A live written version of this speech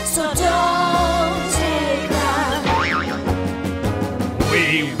So don't take that.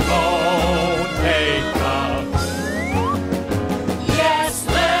 We won't take up. Yes,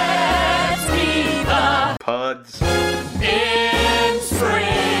 let's be the Pods in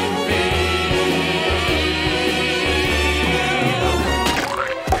Springfield.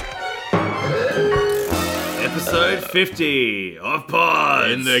 Episode 50 of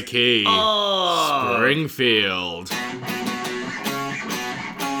Pods In the key. Oh. Springfield.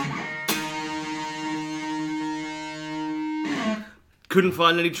 Couldn't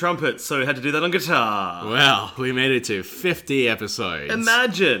find any trumpets, so we had to do that on guitar. Well, we made it to 50 episodes.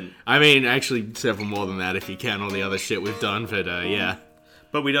 Imagine! I mean, actually, several more than that if you count all the other shit we've done, but yeah.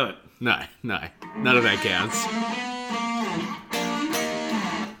 But we don't. No. None of that counts.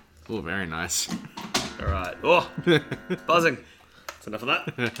 Oh, very nice. Alright. Oh, buzzing. That's enough of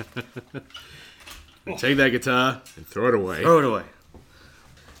that. Take that guitar and throw it away. Throw it away.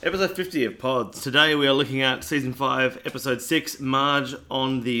 Episode 50 of Pods. Today we are looking at Season 5, Episode 6, Marge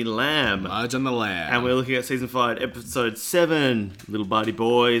on the Lamb. Marge on the Lamb. And we're looking at Season 5, Episode 7, Little Birdie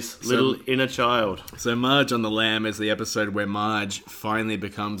Boys, Little Inner Child. So Marge on the Lamb is the episode where Marge finally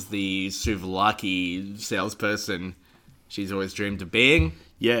becomes the souvlaki salesperson she's always dreamed of being.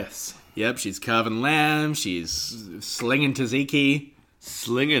 Yes. Yep, she's carving lamb, she's slinging tzatziki.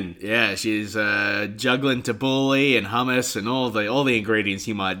 Slinging. Yeah, she's juggling tabbouleh and hummus and all the ingredients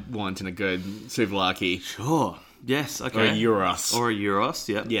you might want in a good souvlaki. Sure. Yes, Or okay. a gyros. Or a gyros,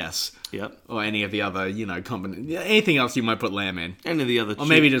 yep. Yes. Yep. Or any of the other, anything else you might put lamb in. Any of the other Or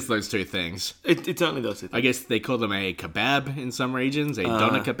maybe just those two things. It's only those two things. I guess they call them a kebab in some regions, a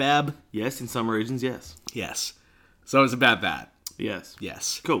doner kebab. Yes, in some regions, yes. Yes. So it's about that. Yes.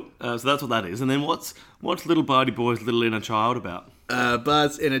 Yes. Cool. So that's what that is. And then what's Little Birdie Boys, Little Inner Child about?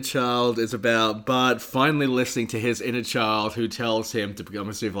 Bart's inner child is about Bart finally listening to his inner child who tells him to become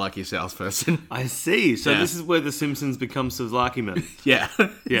a souvlaki salesperson. I see. So Yeah. this is where the Simpsons become souvlaki men. Yeah.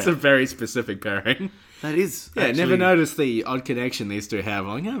 It's Yeah. a very specific pairing. That is. Yeah, I actually, never noticed the odd connection these two have.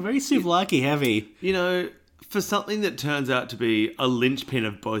 Like, very souvlaki heavy. You know, for something that turns out to be a linchpin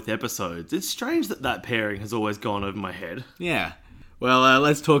of both episodes, it's strange that pairing has always gone over my head. Yeah. Well,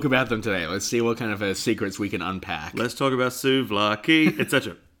 let's talk about them today. Let's see what kind of secrets we can unpack. Let's talk about souvlaki,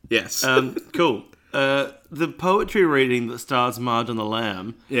 etc. Yes. Cool. The poetry reading that stars Marge on the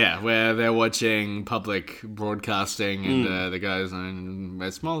Lamb. Yeah, where they're watching public broadcasting and the guy's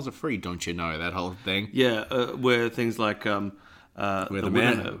where smiles are free, don't you know? That whole thing. Yeah, where things like the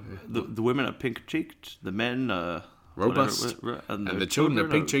the women are pink cheeked, the men are Robust. and the children are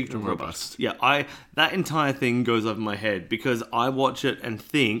pink-cheeked and robust. Yeah, that entire thing goes over my head because I watch it and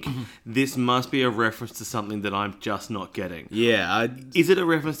think this must be a reference to something that I'm just not getting. Yeah, Is it a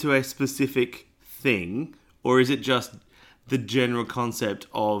reference to a specific thing, or is it just the general concept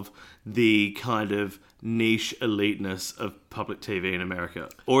of the kind of niche eliteness of public TV in America?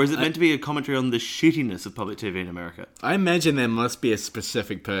 Or is it meant to be a commentary on the shittiness of public TV in America? I imagine there must be a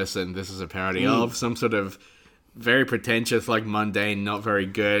specific person this is a parody of, some sort of very pretentious, like mundane, not very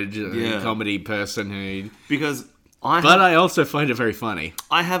good comedy person who... Because I also find it very funny.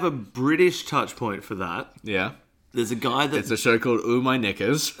 I have a British touch point for that. Yeah. There's a guy that... It's a show called Ooh My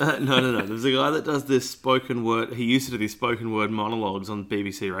Knickers. No. There's a guy that does this spoken word... He used to do these spoken word monologues on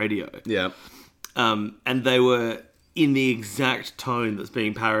BBC Radio. Yeah. And they were in the exact tone that's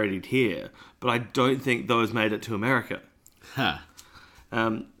being parodied here. But I don't think those made it to America. Huh.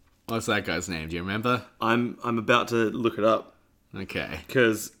 What's that guy's name? Do you remember? I'm about to look it up. Okay.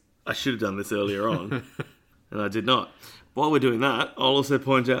 Because I should have done this earlier on. And I did not. While we're doing that, I'll also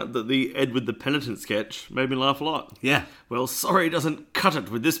point out that the Edward the Penitent sketch made me laugh a lot. Yeah. Well, sorry doesn't cut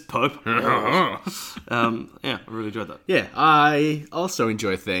it with this Pope. Yeah, I really enjoyed that. Yeah, I also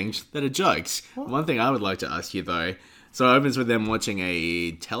enjoy things that are jokes. One thing I would like to ask you, though, so it opens with them watching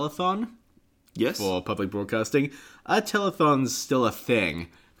a telethon Yes. for public broadcasting. Are telethons still a thing?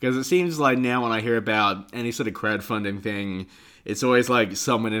 Because it seems like now when I hear about any sort of crowdfunding thing, it's always like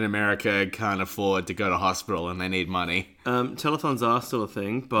someone in America can't afford to go to hospital and they need money. Telethons are still a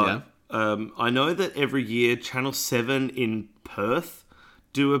thing, but I know that every year Channel 7 in Perth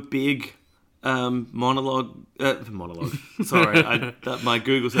do a big monologue. Sorry, my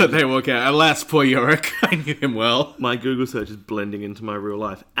Google search. They walk out. Alas, poor Yorick. I knew him well. My Google search is blending into my real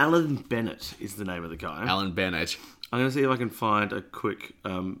life. Alan Bennett is the name of the guy. Alan Bennett. I'm going to see if I can find a quick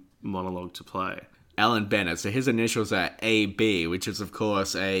monologue to play. Alan Bennett. So his initials are AB, which is, of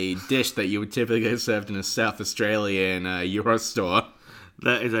course, a dish that you would typically get served in a South Australian Euro store.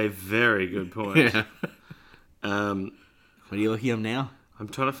 That is a very good point. Yeah. What are you looking up now? I'm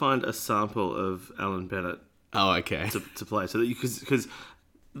trying to find a sample of Alan Bennett Oh, okay. to play, so that because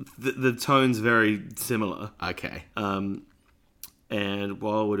the tone's very similar. Okay. And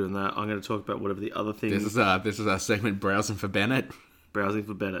while we're doing that, I'm going to talk about whatever the other things. This is our segment, Browsing for Bennett. Browsing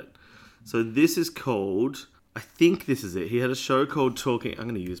for Bennett. So this is called, I think this is it. He had a show called Talking... I'm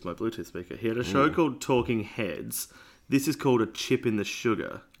going to use my Bluetooth speaker. He had a show called Talking Heads. This is called A Chip in the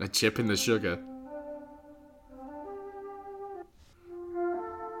Sugar. A chip in the sugar.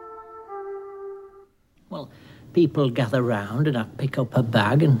 Well, people gather round and I pick up her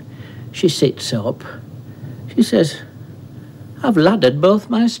bag and she sits up. She says, I've laddered both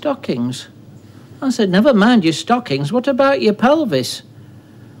my stockings. I said, never mind your stockings, what about your pelvis?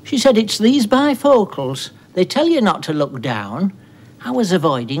 She said, it's these bifocals. They tell you not to look down. I was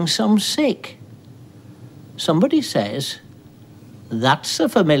avoiding some sick. Somebody says, that's a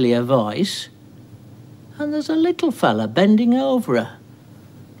familiar voice. And there's a little fella bending over her.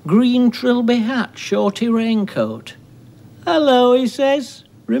 Green trilby hat, shorty raincoat. Hello, he says.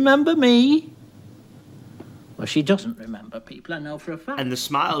 Remember me? Well, she doesn't remember people, I know for a fact. And the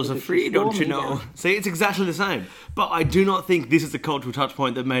smiles are Because free, she don't swore you me know? down. See, it's exactly the same. But I do not think this is the cultural touch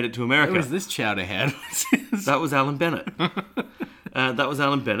point that made it to America. Who was this chowder head? That was Alan Bennett. That was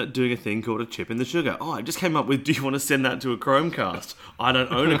Alan Bennett doing a thing called A Chip in the Sugar. Oh, I just came up with, do you want to send that to a Chromecast? I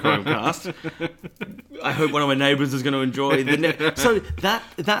don't own a Chromecast. I hope one of my neighbours is going to enjoy the... So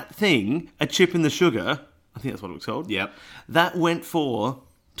that thing, A Chip in the Sugar, I think that's what it was called. Yep. That went for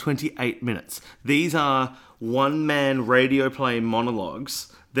 28 minutes. These are one-man radio play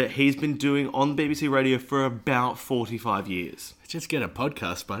monologues that he's been doing on BBC Radio for about 45 years. Just get a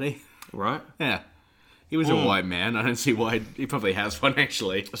podcast, buddy. Right? Yeah. He was a white man. I don't see why he probably has one,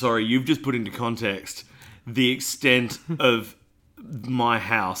 actually. Sorry, you've just put into context the extent of my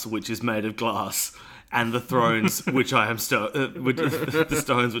house, which is made of glass, and the thrones which I am the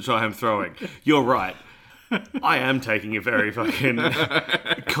stones which I am throwing. You're right. I am taking a very fucking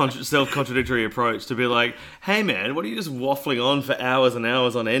self-contradictory approach to be like, hey man, what are you just waffling on for hours and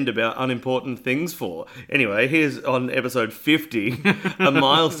hours on end about unimportant things for? Anyway, here's on episode 50, a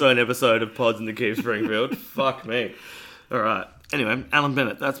milestone episode of Pods in the Keep Springfield. Fuck me. All right. Anyway, Alan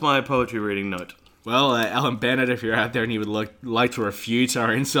Bennett, that's my poetry reading note. Well, Alan Bennett, if you're out there and you would like to refute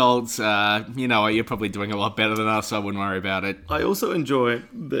our insults, you know, you're probably doing a lot better than us, so I wouldn't worry about it. I also enjoy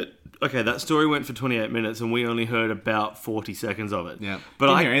that. Okay, that story went for 28 minutes and we only heard about 40 seconds of it. Yeah. But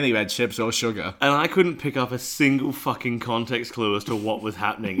Didn't I hear anything about chips or sugar. And I couldn't pick up a single fucking context clue as to what was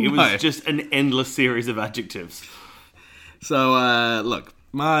happening. It was No. just an endless series of adjectives. So, look,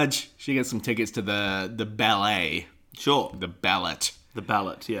 Marge, she gets some tickets to the ballet. Sure. The ballet. The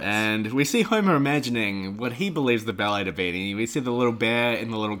ballot, yes. And we see Homer imagining what he believes the ballet to be. We see the little bear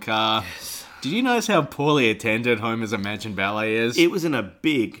in the little car. Yes. Did you notice how poorly attended Homer's imagined ballet is? It was in a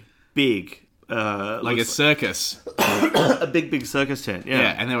big, like a circus. a big circus tent, yeah.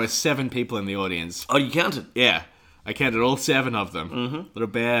 Yeah, and there were 7 people in the audience. Oh, you counted? Yeah, I counted all 7 of them. Mm-hmm. Little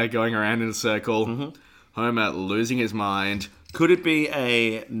bear going around in a circle. Mm-hmm. Homer losing his mind. Could it be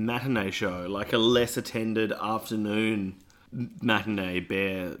a matinee show, like a less attended afternoon matinee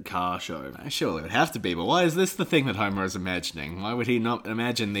bear car show? Surely it would have to be, but why is this the thing that Homer is imagining? Why would he not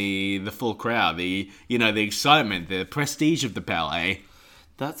imagine the full crowd, the excitement, the prestige of the ballet?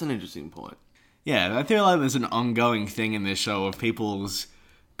 That's an interesting point. Yeah, I feel like there's an ongoing thing in this show of people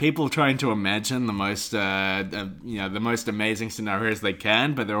trying to imagine the most the most amazing scenarios they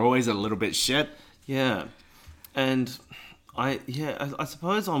can, but they're always a little bit shit. Yeah, and I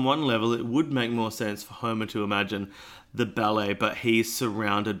suppose on one level it would make more sense for Homer to imagine the ballet, but he's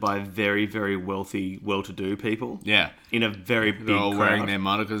surrounded by very, very wealthy, well-to-do people. Yeah. In a very big They're all crowd. wearing their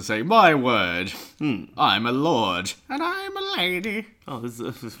monocles saying, my word, I'm a lord, and I'm a lady. Oh, this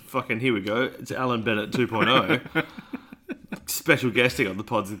is fucking, here we go. It's Alan Bennett 2.0. Special guesting on the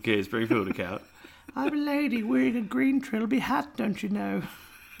Pods and Gear Springfield account. I'm a lady wearing a green trilby hat, don't you know?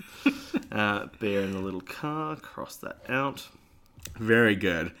 Bear in the little car, cross that out. Very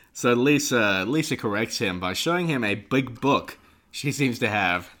good. So Lisa corrects him by showing him a big book she seems to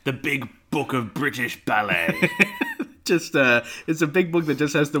have. The Big Book of British Ballet. Just it's a big book that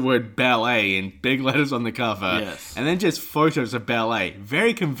just has the word ballet in big letters on the cover. Yes. And then just photos of ballet.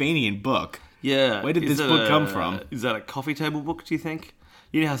 Very convenient book. Yeah. Where did this book come from? Is that a coffee table book, do you think?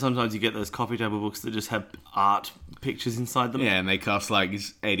 You know how sometimes you get those coffee table books that just have art pictures inside them? Yeah, and they cost like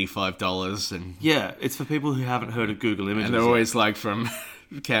 $85 and Yeah, it's for people who haven't heard of Google Images. and they're yet. always like from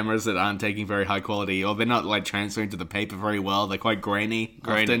cameras that aren't taking very high quality, or they're not like transferring to the paper very well. They're quite grainy.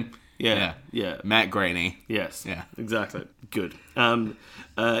 Often. Yeah. Matte grainy. Yes. Yeah. Exactly. Good.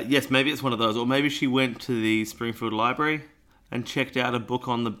 Yes, maybe it's one of those. Or maybe she went to the Springfield Library and checked out a book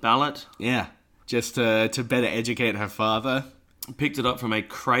on the ballot. Yeah. Just to better educate her father. picked it up from a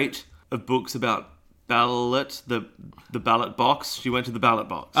crate of books about ballot, the ballot box. She went to the ballot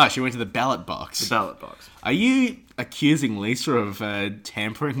box. Oh, she went to the ballot box. The ballot box. Are you accusing Lisa of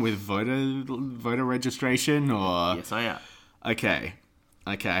tampering with voter registration, or? Yes, I am. Okay,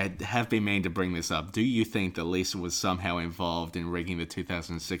 I have been meaning to bring this up. Do you think that Lisa was somehow involved in rigging the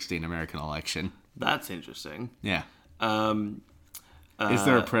 2016 American election? That's interesting. Yeah. Is Is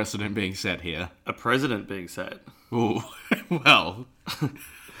there a precedent being set here? a president being set? Ooh, well,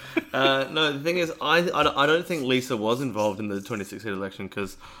 No, the thing is, I don't think Lisa was involved in the 2016 election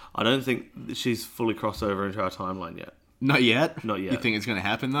because I don't think she's fully crossed over into our timeline yet. not yet. Not yet. You think it's going to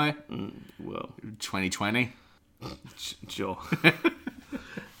happen though? Well, 2020. sure.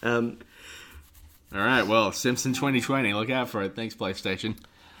 All right. Well, Simpson 2020. Look out for it. Thanks, PlayStation.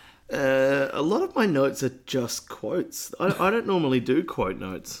 A lot of my notes are just quotes. I don't normally do quote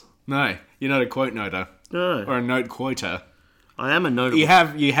notes. No, you're not a quote noter No, or a note quoter. I am a notable. You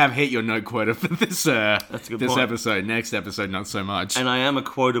have hit your note quota for this That's a good this point. episode. Next episode, not so much. And I am a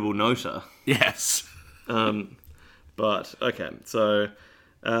quotable noter. Yes. But, okay, so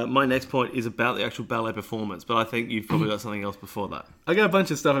my next point is about the actual ballet performance, but I think you've probably got something else before that. I got a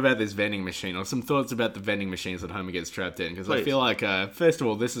bunch of stuff about this vending machine, or some thoughts about the vending machines that Homer gets trapped in, because I Please. feel like, first of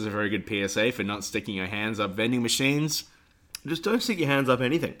all, this is a very good PSA for not sticking your hands up vending machines. Just don't stick your hands up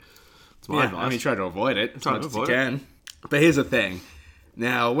anything. It's my advice. I mean, try to avoid it as Try much to as you avoid it. can. But here's the thing.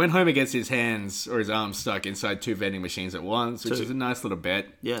 Now, when Homer gets his hands or his arms stuck inside two vending machines at once, which Two. is a nice little bit,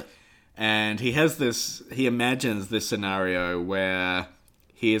 Yeah. and he imagines this scenario where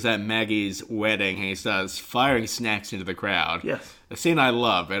he is at Maggie's wedding and he starts firing snacks into the crowd. Yes. A scene I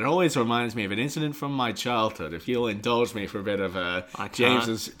love. It always reminds me of an incident from my childhood. If you'll indulge me for a bit of can't.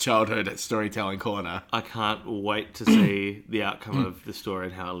 James's childhood storytelling corner. I can't wait to see the outcome of the story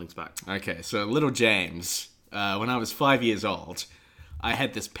and how it links back. Okay, so little James, when I was 5 years old, I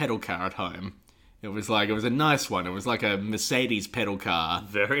had this pedal car at home. It was a nice one. It was like a Mercedes pedal car.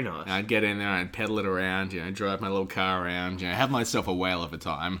 Very nice. I'd get in there and pedal it around, drive my little car around, have myself a whale of a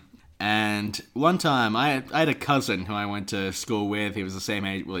time. And one time, I had a cousin who I went to school with. He was the same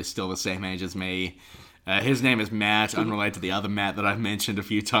age, well, he's still the same age as me. His name is Matt, unrelated to the other Matt that I've mentioned a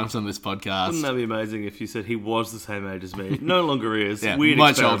few times on this podcast. Wouldn't that be amazing if you said he was the same age as me? No longer is. Yeah, Weird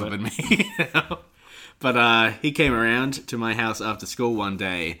much experiment. older than me. But he came around to my house after school one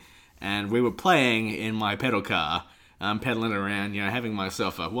day, and we were playing in my pedal car. I'm pedaling around, having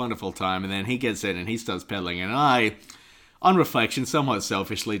myself a wonderful time, and then he gets in and he starts pedaling, and I, on reflection, somewhat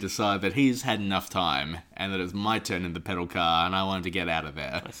selfishly decide that he's had enough time, and that it's my turn in the pedal car, and I wanted to get out of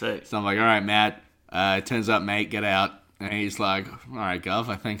there. I see. So I'm like, all right, Matt, turns up, mate, get out. And he's like, all right, Gov,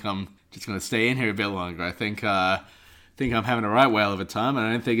 I think I'm just going to stay in here a bit longer. I think I'm having a right whale of a time, and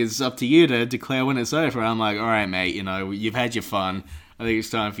I don't think it's up to you to declare when it's over. And I'm like, all right, mate, you've had your fun. I think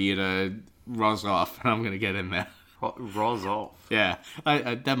it's time for you to rozz off, and I'm going to get in there. Roz off. Yeah,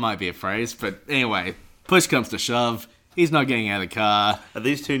 I that might be a phrase, but anyway, push comes to shove. He's not getting out of the car. Are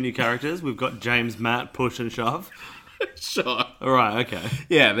these two new characters? We've got James, Matt, Push, and Shove. Sure. All right, okay.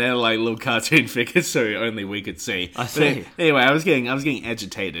 Yeah, they're like little cartoon figures, so only we could see. I But see. anyway, I was getting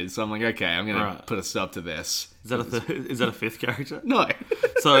agitated, so I'm like, okay, I'm gonna Right. put a stop to this. Is that a fifth character? No.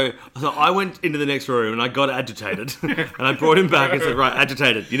 So I went into the next room and I got agitated, and I brought him back and said, "Right,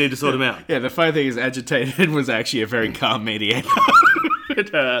 agitated. You need to sort him out." Yeah, the funny thing is, agitated was actually a very calm mediator.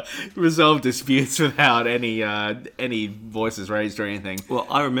 It resolved disputes without any voices raised or anything. Well,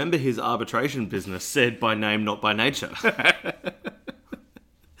 I remember his arbitration business said by name, not by nature.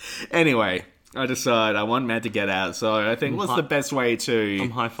 Anyway, I decide I want Matt to get out, so I think what's the best way to...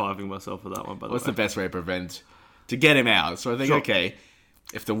 I'm high-fiving myself for that one, by the What's way. the best way to get him out? So I think, Sure. okay,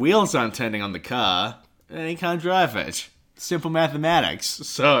 if the wheels aren't turning on the car, then he can't drive it. Simple mathematics.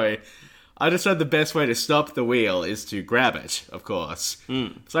 So I decided the best way to stop the wheel is to grab it, of course.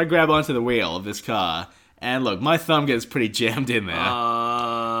 So I grab onto the wheel of this car, and look, my thumb gets pretty jammed in there.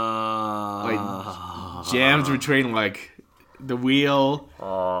 Jammed between, like, the wheel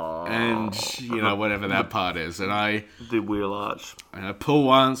and, whatever that part is. And I the wheel arch. pull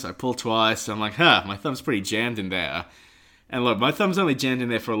once, I pull twice. I'm like, my thumb's pretty jammed in there. And look, my thumb's only jammed in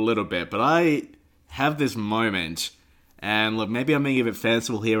there for a little bit, but I have this moment, and look, maybe I'm being a bit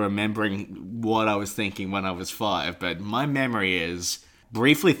fanciful here, remembering what I was thinking when I was 5, but my memory is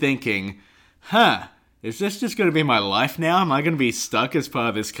briefly thinking, is this just going to be my life now? Am I going to be stuck as part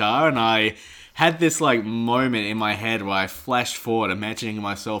of this car? And I had this, like, moment in my head where I flashed forward, imagining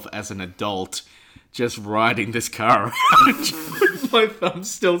myself as an adult just riding this car around with my thumb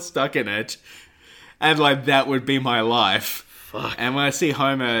still stuck in it. And, like, that would be my life. Fuck. And when I see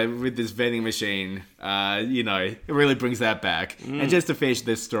Homer with this vending machine, it really brings that back. And just to finish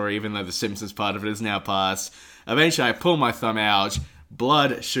this story, even though the Simpsons part of it is now past, eventually I pull my thumb out,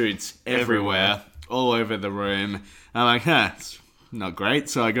 blood shoots everywhere, all over the room. I'm like, it's not great.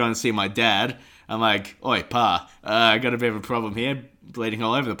 So I go and see my dad. I'm like, oi, Pa, I got a bit of a problem here, bleeding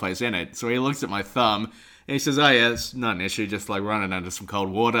all over the place, ain't it? So he looks at my thumb, and he says, oh yeah, it's not an issue, just like run it under some cold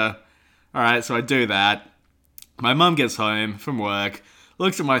water. Alright, so I do that. My mum gets home from work,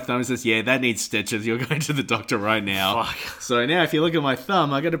 looks at my thumb and says, yeah, that needs stitches, you're going to the doctor right now. Fuck. So now if you look at my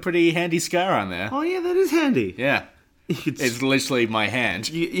thumb, I got a pretty handy scar on there. Oh, yeah, that is handy. Yeah. It's literally my hand.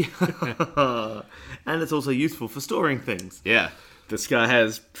 And it's also useful for storing things. Yeah. The scar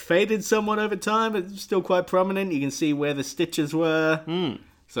has faded somewhat over time, but it's still quite prominent. You can see where the stitches were.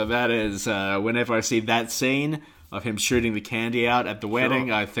 So that is, whenever I see that scene of him shooting the candy out at the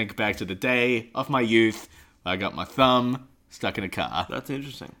wedding, I think back to the day of my youth. I got my thumb stuck in a car. That's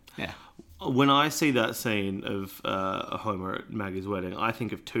interesting. Yeah. When I see that scene of Homer at Maggie's wedding, I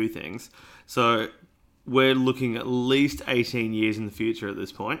think of two things. So we're looking at least 18 years in the future at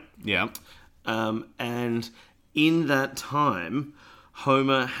this point. Yeah. And in that time,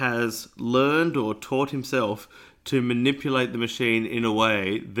 Homer has learned or taught himself to manipulate the machine in a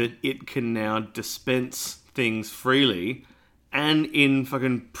way that it can now dispense things freely and in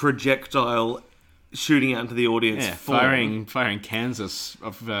fucking projectile shooting out into the audience form. Firing cans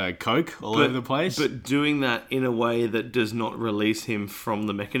of Coke all over the place. But doing that in a way that does not release him from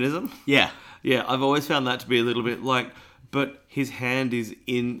the mechanism. Yeah. Yeah, I've always found that to be a little bit like, but his hand is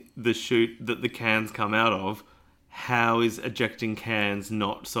in the chute that the cans come out of. How is ejecting cans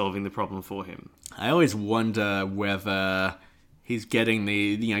not solving the problem for him? I always wonder whether he's getting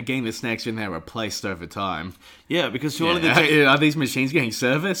the snacks in there replaced over time. Yeah, because surely Are these machines getting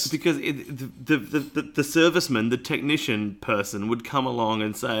serviced? because the serviceman, the technician person, would come along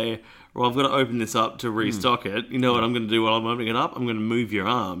and say, well, I've got to open this up to restock it. You know what I'm going to do while I'm opening it up? I'm going to move your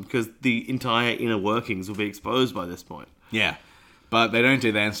arm, because the entire inner workings will be exposed by this point. Yeah. But they don't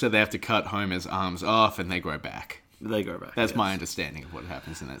do that. Instead, they have to cut Homer's arms off and they grow back. They go back. That's yes. my understanding of what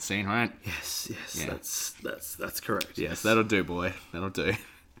happens in that scene, right? Yes, Yeah. that's correct. Yes, that'll do, boy. That'll do.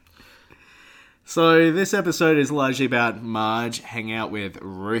 So this episode is largely about Marge hanging out with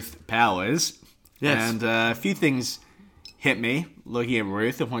Ruth Powers. Yes. And a few things hit me looking at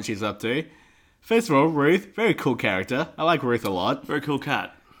Ruth and what she's up to. First of all, Ruth, very cool character. I like Ruth a lot. Very cool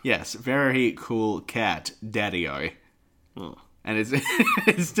cat. Yes, very cool cat, Daddy-O. Oh. And it's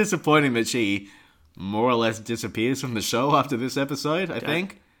it's disappointing that she more or less disappears from the show after this episode, I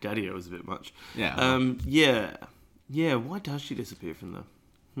think. Daddy-O was a bit much. Yeah. Yeah, why does she disappear from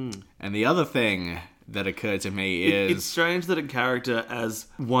them? And the other thing that occurred to me is... It's strange that a character as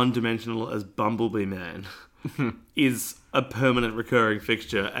one-dimensional as Bumblebee Man is a permanent recurring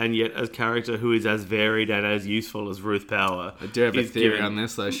fixture, and yet a character who is as varied and as useful as Ruth Power I do have a is theory given on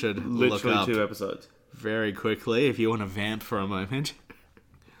this that I should look literally up 2 episodes. very quickly if you want to vamp for a moment.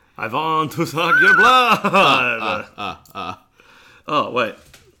 I want to suck your blood! Oh, wait.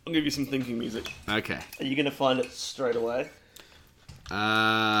 I'll give you some thinking music. Okay. Are you going to find it straight away?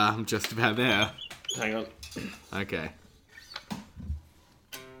 I'm just about there. Hang on. Okay.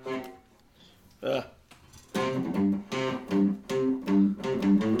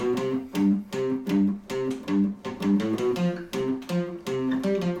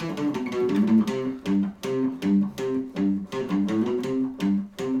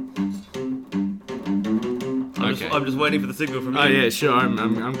 I'm just waiting for the signal from you. Oh yeah, sure.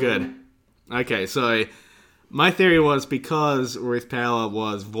 I'm good. Okay, so my theory was because Ruth Power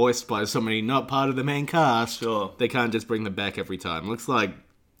was voiced by somebody not part of the main cast, Sure. they can't just bring them back every time. Looks like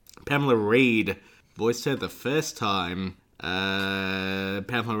Pamela Reed voiced her the first time.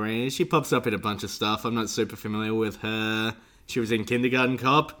 Pamela Reed, she pops up in a bunch of stuff. I'm not super familiar with her. She was in Kindergarten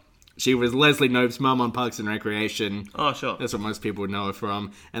Cop. She was Leslie Knope's mum on Parks and Recreation. Oh, sure. That's what most people would know her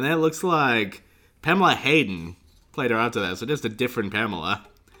from. And then it looks like Pamela Hayden played her after that, so just a different Pamela,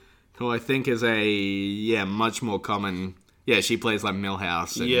 who I think is much more common. Yeah, she plays like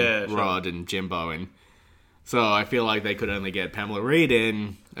Milhouse and Yeah, Rod and Jimbo, and so I feel like they could only get Pamela Reed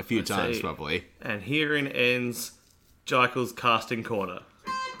in a few times, see. probably. And herein ends Jekyll's casting corner.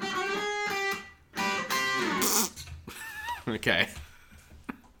 Okay.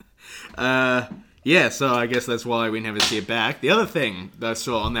 Yeah, so I guess that's why we never see it back. The other thing that I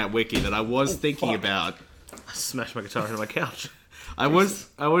saw on that wiki that I was thinking about... I smashed my guitar into my couch. I was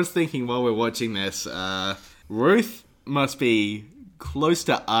thinking while we're watching this, Ruth must be close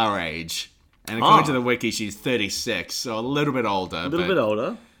to our age. And according to the wiki, she's 36, so a little bit older. A little bit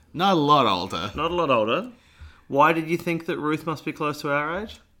older. Not a lot older. Not a lot older. Why did you think that Ruth must be close to our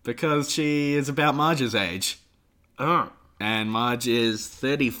age? Because she is about Marge's age. Oh. And Marge is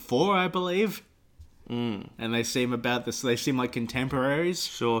 34, I believe. And they seem about this. They seem like contemporaries.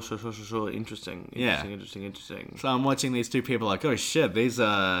 Sure. Interesting. Yeah. Interesting. So I'm watching these two people like, oh shit, these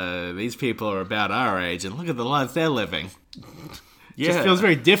people are about our age, and look at the lives they're living. Yeah. Just feels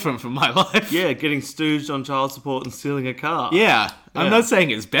very different from my life. Yeah, getting stooged on child support and stealing a car. Yeah. I'm Yeah. not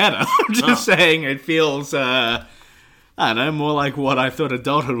saying it's better. I'm just saying it feels, I don't know, more like what I thought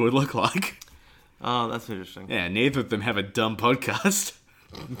adulthood would look like. Oh, that's interesting. Yeah, neither of them have a dumb podcast.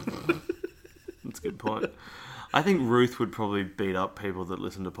 That's a good point. I think Ruth would probably beat up people that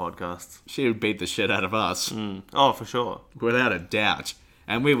listen to podcasts. She would beat the shit out of us. Oh, for sure. Without a doubt.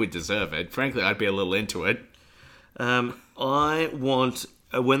 And we would deserve it. Frankly, I'd be a little into it. I want,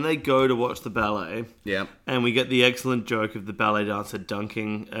 when they go to watch the ballet, Yeah. and we get the excellent joke of the ballet dancer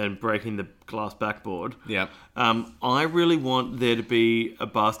dunking and breaking the glass backboard. Yeah. I really want there to be a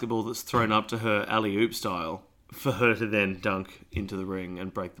basketball that's thrown up to her alley-oop style for her to then dunk into the ring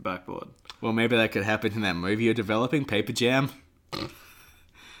and break the backboard. Well, maybe that could happen in that movie you're developing, Paper Jam.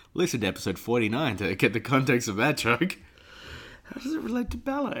 Listen to episode 49 to get the context of that joke. How does it relate to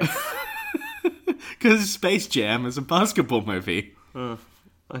ballet? Because Space Jam is a basketball movie. I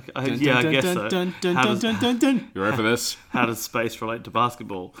guess so. You ready for this? How does space relate to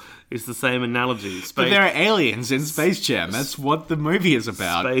basketball? It's the same analogy. But Space, there are aliens in Space Jam. That's what the movie is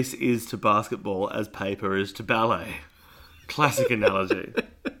about. space is to basketball as paper is to ballet. Classic analogy.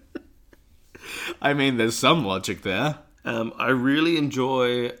 I mean, there's some logic there. I really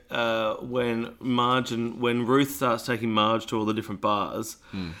enjoy when Ruth starts taking Marge to all the different bars,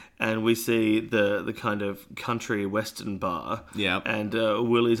 and we see the kind of country western bar. Yeah. And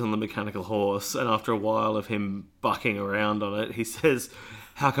Willie's on the mechanical horse, and after a while of him bucking around on it, he says,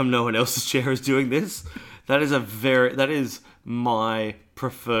 "How come no one else's chair is doing this?" That is my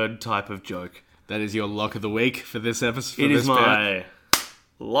preferred type of joke. That is your lock of the week for this episode. It is my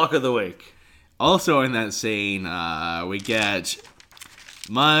lock of the week. Also in that scene, we get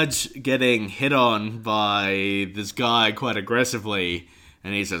Marge getting hit on by this guy quite aggressively,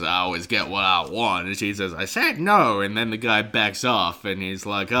 and he says, "I always get what I want," and she says, "I said no," and then the guy backs off, and he's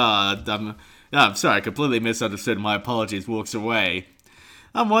like, I'm sorry, I completely misunderstood, my apologies, walks away.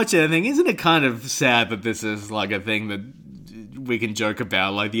 I'm watching and thinking, isn't it kind of sad that this is like a thing that we can joke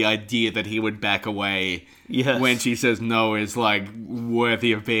about, like the idea that he would back away when she says no is like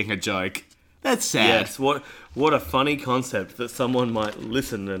worthy of being a joke. That's sad. Yes, what a funny concept that someone might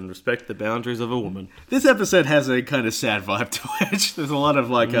listen and respect the boundaries of a woman. This episode has a kind of sad vibe to it. There's a lot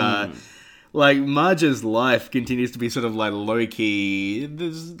of like Marge's life continues to be sort of like low key.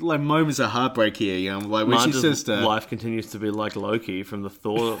 There's like moments of heartbreak here, you know, like when Marge's she says to life continues to be like Loki from the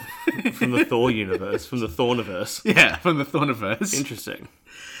Thor universe, from the Thorniverse. yeah, from the Thorniverse. Interesting.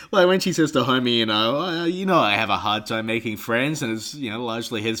 Like when she says to Homie, I have a hard time making friends, and it's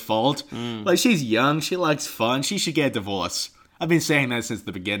largely his fault. Like she's young, she likes fun, she should get a divorce. I've been saying that since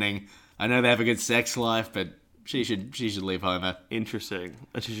the beginning. I know they have a good sex life, but she should leave Homer. Interesting.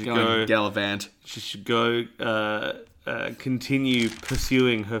 And she should Go and gallivant. She should go continue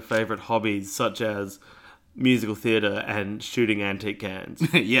pursuing her favourite hobbies, such as musical theatre and shooting antique cans.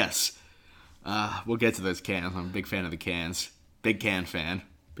 Yes. We'll get to those cans. I'm a big fan of the cans. Big can fan.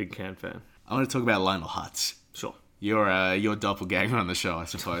 Big can fan. I want to talk about Lionel Hutz. Sure. You're doppelganger on the show, I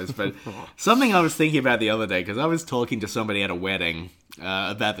suppose. But something I was thinking about the other day, because I was talking to somebody at a wedding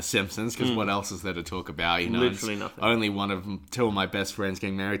about The Simpsons, because what else is there to talk about? Literally it's nothing. Only two of my best friends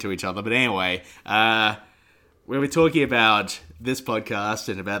getting married to each other. But anyway, we were talking about this podcast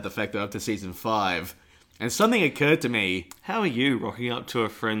and about the fact that we're up to season 5. And something occurred to me. How are you rocking up to a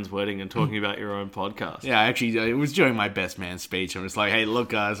friend's wedding and talking about your own podcast? Yeah, actually, it was during my best man speech. I was like, hey, look,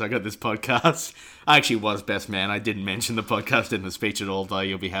 guys, I got this podcast. I actually was best man. I didn't mention the podcast in the speech at all, though.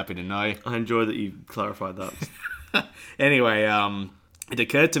 You'll be happy to know. I enjoy that you clarified that. Anyway, it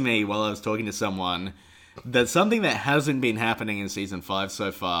occurred to me while I was talking to someone that something that hasn't been happening in season 5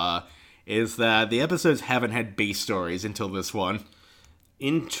 so far is that the episodes haven't had B stories until this one.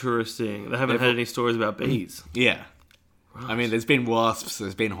 Interesting. They haven't had any stories about bees. Yeah. Right. I mean, there's been wasps,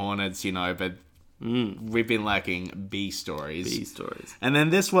 there's been hornets, but we've been lacking bee stories. Bee stories. And then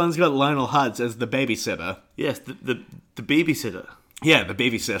this one's got Lionel Hutz as the babysitter. Yes, the babysitter. Yeah, the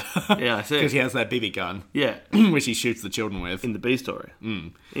babysitter. Yeah, I see. Because he has that BB gun. Yeah. Which he shoots the children with. In the bee story.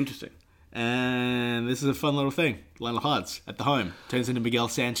 Interesting. And this is a fun little thing. Lionel Hutz at the home turns into Miguel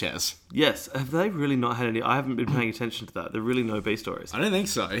Sanchez. Yes. Have they really not had any... I haven't been paying attention to that. There are really no bee stories. I don't think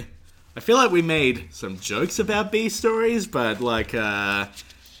so. I feel like we made some jokes about bee stories, but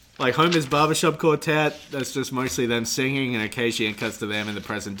Like Homer's Barbershop Quartet, that's just mostly them singing, and occasionally it cuts to them in the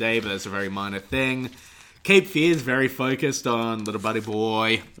present day, but that's a very minor thing. Cape Fear is very focused on Little Buddy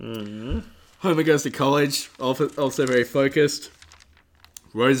Boy. Mm-hmm. Homer Goes to College, also very focused.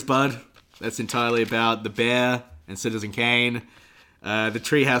 Rosebud, that's entirely about the bear and Citizen Kane. The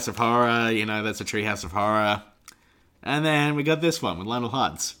Treehouse of Horror, that's a Treehouse of Horror. And then we got this one with Lionel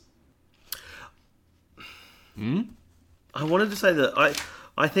Hutz. I wanted to say that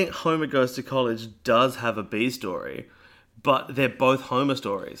I think Homer Goes to College does have a B story, but they're both Homer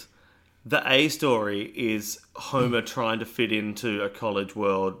stories. The A story is Homer trying to fit into a college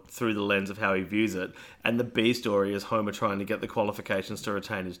world through the lens of how he views it, and the B story is Homer trying to get the qualifications to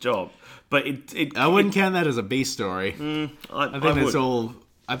retain his job. But I wouldn't count that as a B story. I think would.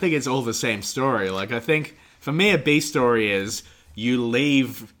 I think it's all the same story. Like, I think for me, a B story is you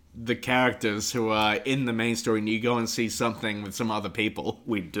leave the characters who are in the main story and you go and see something with some other people.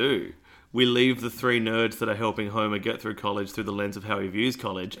 We do. We leave the three nerds that are helping Homer get through college through the lens of how he views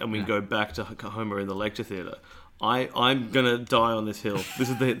college, and we go back to Homer in the lecture theatre. I'm gonna die on this hill. This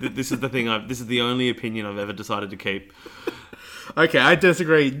is the thing. This is the only opinion I've ever decided to keep. Okay, I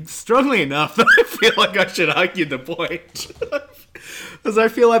disagree strongly enough that I feel like I should argue the point. Because I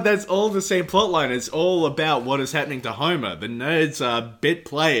feel like that's all the same plotline. It's all about what is happening to Homer. The nerds are bit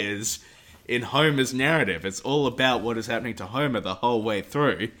players in Homer's narrative. It's all about what is happening to Homer the whole way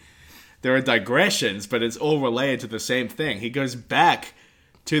through. There are digressions, but it's all related to the same thing. He goes back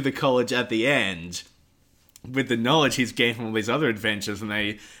to the college at the end with the knowledge he's gained from all these other adventures, and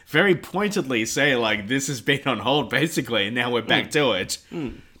they very pointedly say, like, this has been on hold, basically, and now we're back to it.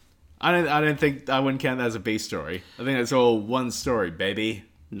 I wouldn't count that as a B story. I think that's all one story, baby.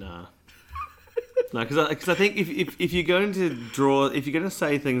 Nah. No, because I think if you're going to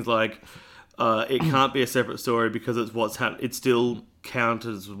say things like, it can't be a separate story because it still counts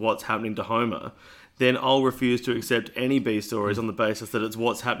as what's happening to Homer, then I'll refuse to accept any B stories on the basis that it's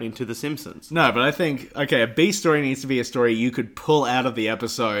what's happening to The Simpsons. No, but I think, a B story needs to be a story you could pull out of the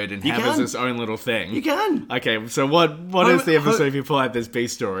episode and have as its own little thing. You can. Okay, so what is the episode if you pull out this B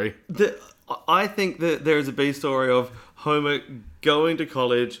story? I think that there is a B story of Homer going to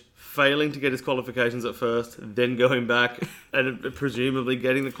college, failing to get his qualifications at first, then going back and presumably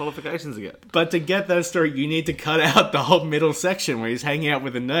getting the qualifications again. But to get that story, you need to cut out the whole middle section where he's hanging out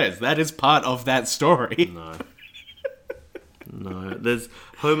with the nerds. That is part of that story. No. There's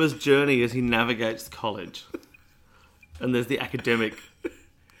Homer's journey as he navigates college. And there's the academic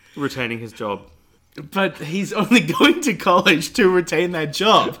retaining his job. But he's only going to college to retain that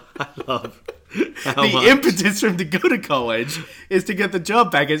job. I love the impetus for him to go to college is to get the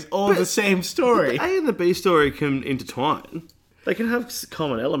job back. It's all the same story. The A and the B story can intertwine. They can have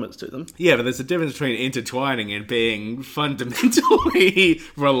common elements to them. Yeah, but there's a difference between intertwining and being fundamentally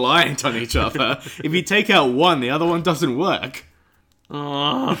reliant on each other. If you take out one, the other one doesn't work.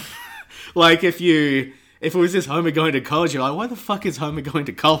 Like if it was just Homer going to college, you're like, why the fuck is Homer going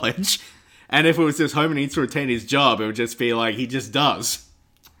to college? And if it was just Homer needs to retain his job, it would just be like, he just does.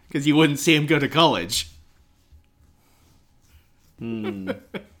 Because you wouldn't see him go to college. No,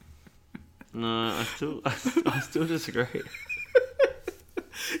 I still disagree.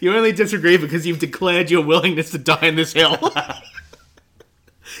 You only disagree because you've declared your willingness to die on this hill.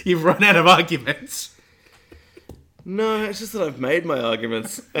 You've run out of arguments. No, it's just that I've made my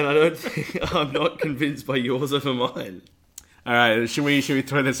arguments, and I'm not convinced by yours over mine. All right, should we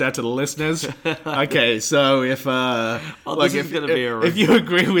throw this out to the listeners? Okay, so if if you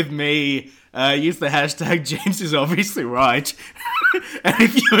agree with me, use the hashtag James is obviously right, and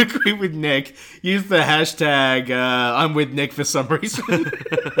if you agree with Nick, use the hashtag I'm with Nick for some reason.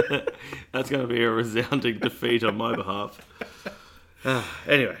 That's going to be a resounding defeat on my behalf.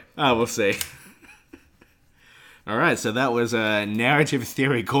 Anyway, we'll see. All right, so that was a narrative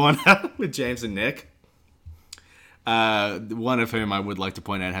theory corner with James and Nick. One of whom I would like to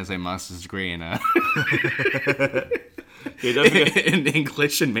point out has a master's degree in in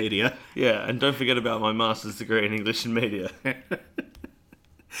English and media. Yeah, and don't forget about my master's degree in English and media.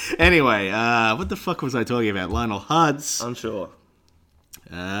 Anyway, what the fuck was I talking about? Lionel Hutz. Unsure.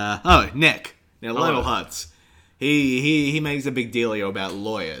 Nick. Now, Lionel Hutz. He makes a big dealio about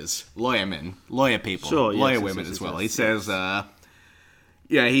lawyers, lawyer people, sure, lawyer women as well. He says,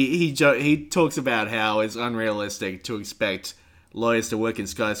 he talks about how it's unrealistic to expect lawyers to work in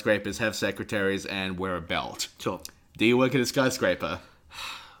skyscrapers, have secretaries, and wear a belt. Sure. Do you work at a skyscraper?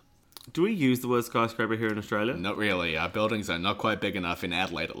 Do we use the word skyscraper here in Australia? Not really. Our buildings are not quite big enough in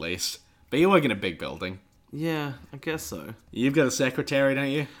Adelaide, at least. But you work in a big building. Yeah, I guess so. You've got a secretary,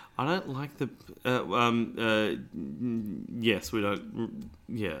 don't you? I don't like the. Yes, we don't.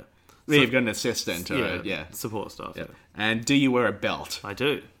 Yeah. You've got an assistant, or, yeah. Support staff. Yeah. And do you wear a belt? I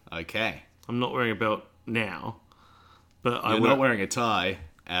do. Okay. I'm not wearing a belt now, but You're not wearing a tie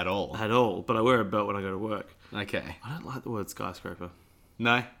at all. at all. But I wear a belt when I go to work. Okay. I don't like the word skyscraper.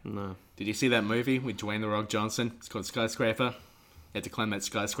 No? No. Did you see that movie with Dwayne The Rock Johnson? It's called Skyscraper. You had to climb that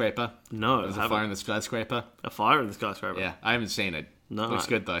skyscraper. No. There's a fire in the skyscraper. A fire in the skyscraper. Yeah, I haven't seen it. No. Looks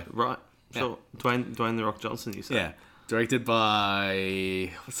good, though. Right. Sure. Dwayne the Rock Johnson, you said. Yeah. Directed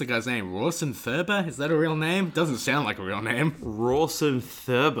by... What's the guy's name? Rawson Thurber? Is that a real name? Doesn't sound like a real name. Rawson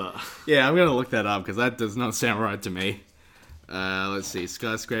Thurber. Yeah, I'm going to look that up because that does not sound right to me. Let's see.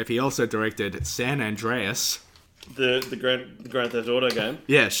 Skyscraper. He also directed San Andreas. The Grand Theft Auto game.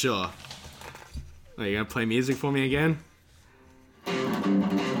 Yeah, sure. Are you going to play music for me again?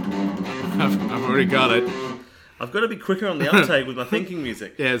 I've already got it. I've got to be quicker on the uptake with my thinking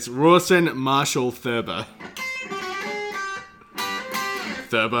music. Yeah, it's Rawson Marshall Thurber.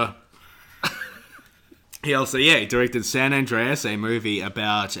 Thurber. He also, he directed San Andreas, a movie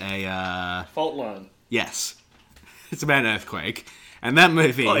about a, Fault line. yes. It's about an earthquake. And that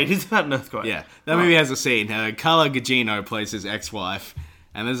movie... Oh, it is about an earthquake. Yeah, that movie has a scene. Carla Gugino plays his ex-wife,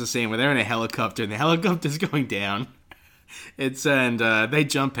 and there's a scene where they're in a helicopter, and the helicopter's going down. They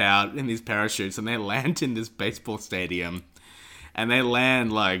jump out in these parachutes, and they land in this baseball stadium, and they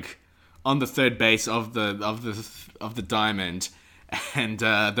land like on the third base of the diamond, and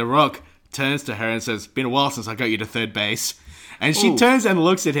The Rock turns to her and says, "Been a while since I got you to third base," and she turns and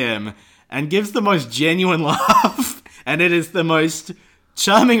looks at him and gives the most genuine laugh, and it is the most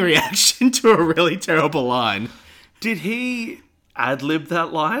charming reaction to a really terrible line. Did he ad-lib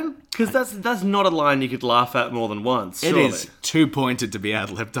that line? Because that's not a line you could laugh at more than once, surely. It is too pointed to be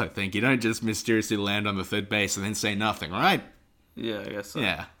ad-libbed, I think. You don't just mysteriously land on the third base and then say nothing, right? Yeah, I guess so.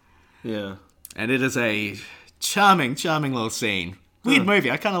 Yeah. Yeah. And it is a charming, charming little scene. Weird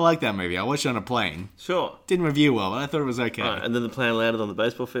movie. I kind of like that movie. I watched it on a plane. Sure. Didn't review well, but I thought it was okay. Right, and then the plane landed on the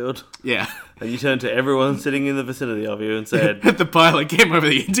baseball field, Yeah. and you turned to everyone sitting in the vicinity of you and said, The pilot came over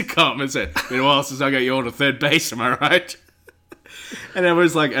the intercom and said, "Been a while since I got you all to third base, am I right?" And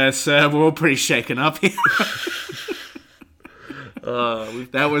everyone's like, "Sir, we're all pretty shaken up here."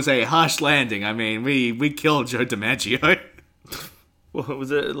 That was a harsh landing. I mean, we killed Joe DiMaggio. Well,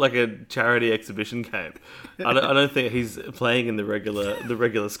 was it like a charity exhibition game? I don't think he's playing in the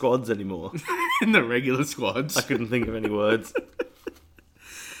regular squads anymore. In the regular squads. I couldn't think of any words.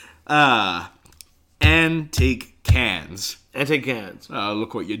 Antique cans. Antique cans. Oh,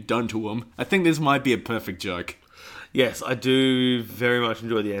 look what you've done to them. I think this might be a perfect joke. Yes, I do very much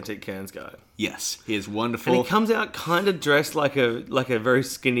enjoy the antique cans guy. Yes, he is wonderful. And he comes out kind of dressed like a very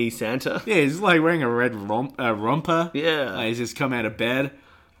skinny Santa. Yeah, he's like wearing a red romper. Yeah. He's just come out of bed.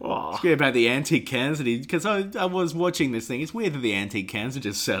 Oh. It's weird about the antique cans that because I was watching this thing. It's weird that the antique cans are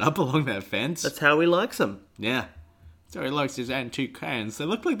just set up along that fence. That's how he likes them. Yeah. So he likes his antique cans. They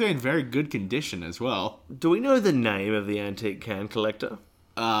look like they're in very good condition as well. Do we know the name of the antique can collector?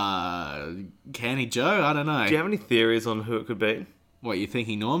 Canny Joe? I don't know. Do you have any theories on who it could be? What, you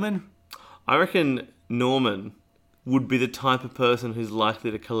thinking Norman? I reckon Norman would be the type of person who's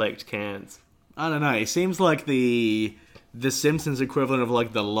likely to collect cans. I don't know. He seems like the Simpsons equivalent of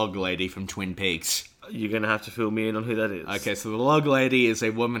like the log lady from Twin Peaks. You're going to have to fill me in on who that is. Okay, so the log lady is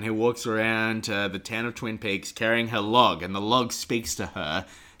a woman who walks around the town of Twin Peaks carrying her log, and the log speaks to her.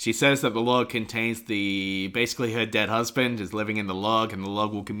 She says that the log contains basically her dead husband is living in the log, and the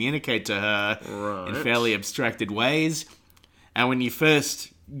log will communicate to her in fairly abstracted ways. And when you first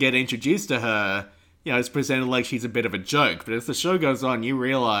get introduced to her, it's presented like she's a bit of a joke. But as the show goes on, you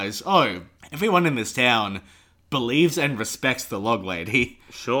realize, everyone in this town believes and respects the log lady.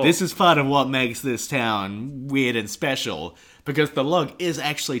 Sure. This is part of what makes this town weird and special, because the log is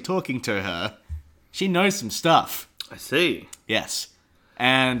actually talking to her. She knows some stuff. I see. Yes.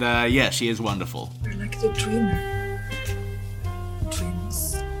 And, she is wonderful. You're like the dreamer.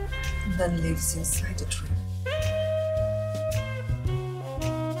 Dreams, and then lives inside the dream.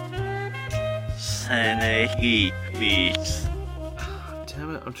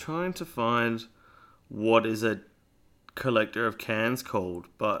 Damn it, I'm trying to find what is a collector of cans called,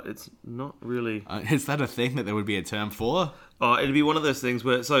 but it's not really... Is that a thing that there would be a term for? Oh, it'd be one of those things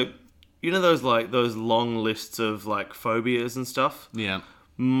where... So, you know those long lists of, phobias and stuff? Yeah.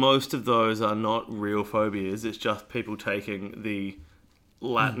 Most of those are not real phobias. It's just people taking the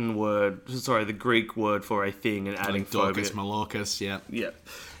the Greek word for a thing and adding phobia. Dorcas Malorcas, yeah. Yeah.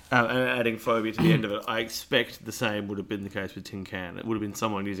 And adding phobia to the end of it. I expect the same would have been the case with tin can. It would have been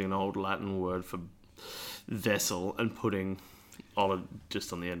someone using an old Latin word for vessel and putting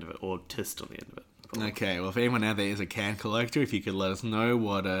ologist on the end of it, or tist on the end of it. Okay, well, if anyone out there is a can collector, if you could let us know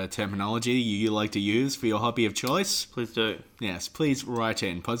what terminology you like to use for your hobby of choice, Please do. yes, please write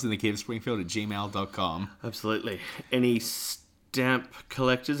in podsinthecavespringfield@gmail.com. Absolutely. Any stamp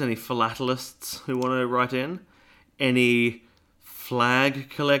collectors, any philatelists who want to write in, any flag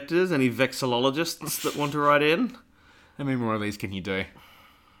collectors, any vexillologists that want to write in. How many more of these can you do?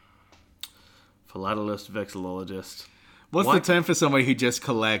 Philatelist, vexillologist. What's What? the term for somebody who just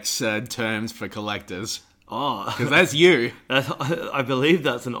collects terms for collectors? Oh, Because that's you. I believe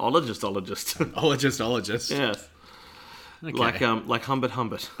that's an ologist. Ologist. Yes. Okay. Like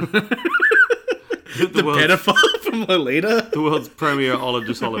Humbert. The pedophile from Lolita? The world's premier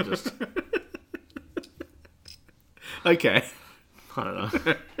ologist. Okay. I don't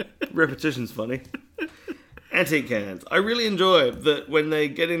know. Repetition's funny. Antique cans. I really enjoy that when they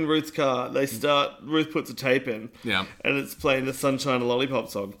get in Ruth's car, Ruth puts a tape in. Yeah. And it's playing the Sunshine and Lollipop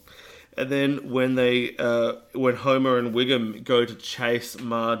song. And then when when Homer and Wiggum go to chase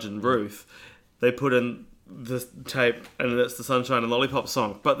Marge and Ruth, they put in the tape and it's the Sunshine and Lollipop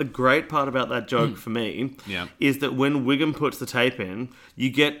song. But the great part about that joke for me Yeah. is that when Wiggum puts the tape in, you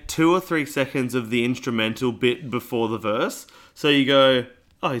get 2 or 3 seconds of the instrumental bit before the verse. So you go,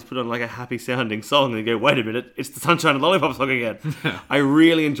 oh, he's put on like a happy sounding song, and you go, wait a minute, it's the Sunshine and Lollipop song again. I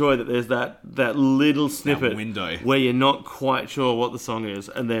really enjoy that there's that little snippet window. where you're not quite sure what the song is,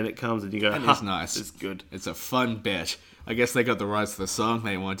 and then it comes and you go, That ha, is nice. it's good. It's a fun bit. I guess they got the rights to the song.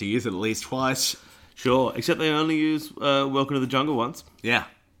 They want to use it at least twice. Sure, except they only use Welcome to the Jungle once. Yeah.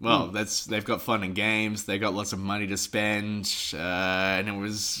 Well, they've got fun and games. They got lots of money to spend, and it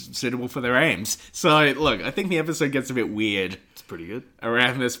was suitable for their aims. So, look, I think the episode gets a bit weird It's pretty good.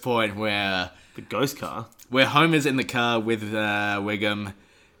 around this point where The ghost car. Homer's in the car with Wiggum,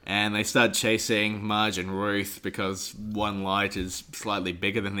 and they start chasing Marge and Ruth because one light is slightly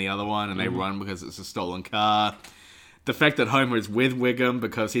bigger than the other one, and they run because it's a stolen car. The fact that Homer is with Wiggum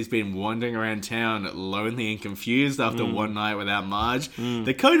because he's been wandering around town lonely and confused after one night without Marge.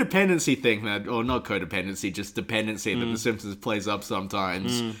 The codependency thing or not codependency, just dependency that The Simpsons plays up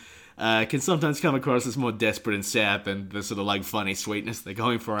sometimes, can sometimes come across as more desperate and sad than the sort of like funny sweetness they're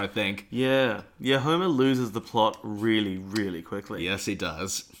going for, I think. Yeah. Yeah, Homer loses the plot really, really quickly. Yes, he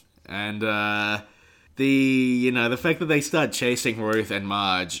does. And the fact that they start chasing Ruth and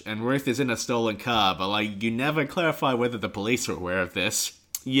Marge, and Ruth is in a stolen car, but like you never clarify whether the police are aware of this.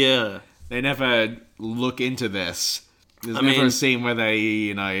 Yeah. They never look into this. There's I never mean- a scene where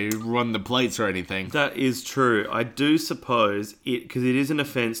they, run the plates or anything. That is true. I do suppose because it is an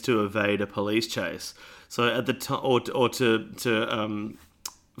offence to evade a police chase. So at the time, or to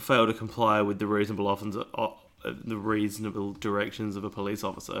fail to comply with the reasonable directions of a police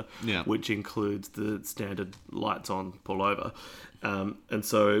officer, Yeah. which includes the standard lights on, pull over. And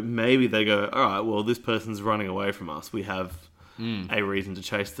so maybe they go, all right, well, this person's running away from us. We have a reason to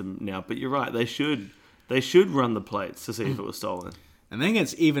chase them now. But you're right, they should run the plates to see if it was stolen. And then it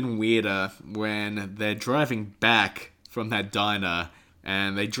gets even weirder when they're driving back from that diner,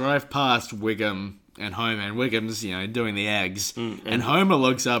 and they drive past Wiggum and Homer, and Wiggum's, doing the eggs. And Homer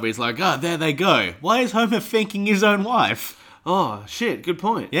looks up, he's like, oh, there they go. Why is Homer thinking his own wife? Oh, shit, good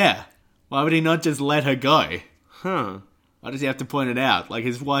point. Yeah. Why would he not just let her go? Huh. Why does he have to point it out? Like,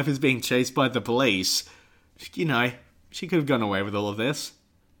 his wife is being chased by the police. She could have gone away with all of this.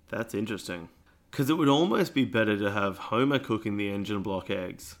 That's interesting. Because it would almost be better to have Homer cooking the engine block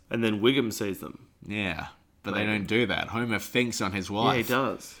eggs, and then Wiggum sees them. Yeah. But they Maybe. don't do that. Homer thinks on his wife. Yeah, he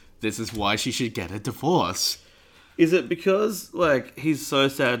does. This is why she should get a divorce. Is it because, he's so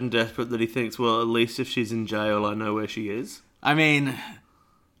sad and desperate that he thinks, well, at least if she's in jail, I know where she is? I mean,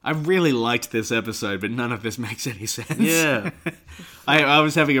 I really liked this episode, but none of this makes any sense. Yeah. I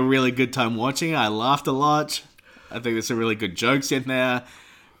was having a really good time watching it. I laughed a lot. I think there's some really good jokes in there.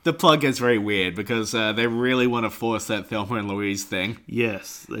 The plot gets very weird because they really want to force that Thelma and Louise thing.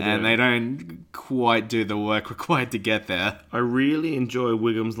 Yes, they do. And they don't quite do the work required to get there. I really enjoy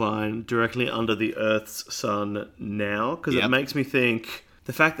Wiggum's line, directly under the Earth's sun now, because it Yep. makes me think,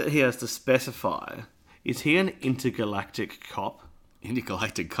 the fact that he has to specify, is he an intergalactic cop?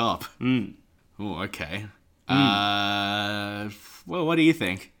 Intergalactic cop. Oh, okay. Well, what do you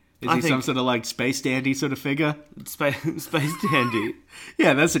think? Is I he some think- sort of like space dandy sort of figure? Space dandy.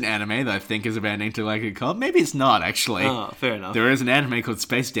 Yeah, that's an anime that I think is about an intergalactic cop. Maybe it's not, actually. Oh, fair enough. There is an anime called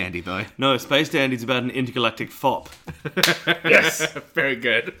Space Dandy, though. No, Space Dandy's about an intergalactic fop. Very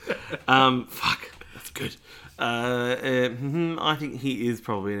good. Fuck, that's good. I think he is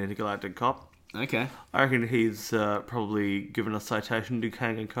probably an intergalactic cop. Okay. I reckon he's probably given a citation to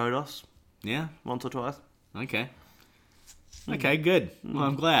Kang and Kodos Yeah. once or twice. Okay. Okay, good. Well,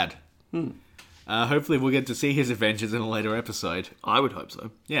 I'm glad. Hopefully we'll get to see his adventures in a later episode. I would hope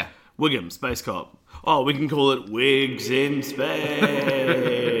so. Yeah. Wiggum, Space Cop. Oh, we can call it Wigs in Space.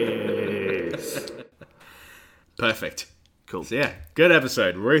 Perfect. Cool. So yeah, good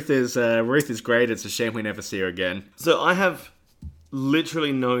episode. Ruth is great. It's a shame we never see her again. So I have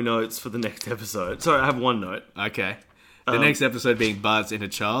literally no notes for the next episode. Sorry, I have one note. Okay. The next episode being Bart's Inner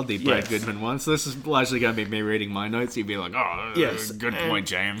Child, the Brad Yes. Goodman one. So this is largely going to be me reading my notes. You'd be like, oh, Yes, good and- point,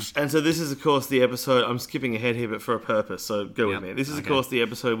 James. And so this is, of course, the episode... I'm skipping ahead here, but for a purpose, so go Yep, with me. This is, of okay. course, the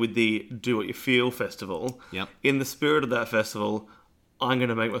episode with the Do What You Feel festival. Yep. In the spirit of that festival, I'm going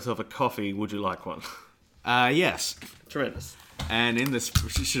to make myself a coffee. Would you like one? Yes. Tremendous. And in this,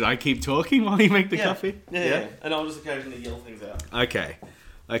 should I keep talking while you make the coffee? Yeah. And I'll just occasionally yell things out. Okay,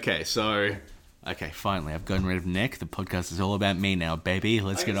 so... Okay, finally, I've gotten rid of Nick. The podcast is all about me now, baby.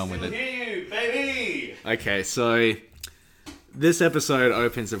 Let's get on with it. Hear you, baby! Okay, so this episode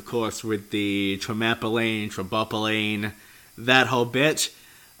opens, of course, with the trimapolline, trimbopoline, that whole bit.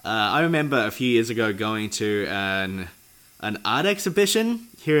 I remember a few years ago going to an art exhibition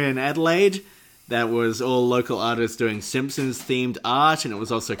here in Adelaide that was all local artists doing Simpsons-themed art, and it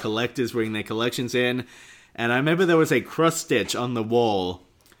was also collectors bringing their collections in. And I remember there was a cross-stitch on the wall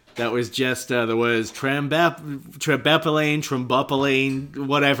that was just, there was trimbopoline, trimbopoline,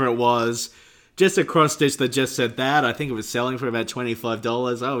 whatever it was. Just a cross-stitch that just said that. I think it was selling for about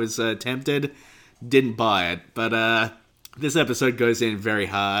 $25. I was tempted. Didn't buy it. But this episode goes in very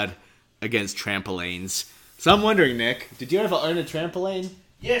hard against trampolines. So I'm wondering, Nick, did you ever own a trampoline?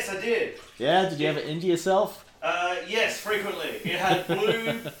 Yes, I did. Yeah? Did you ever injure yourself? Yes, frequently. It had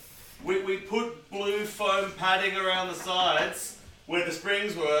blue... we put blue foam padding around the sides where the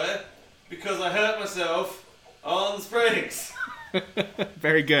springs were because I hurt myself on the springs.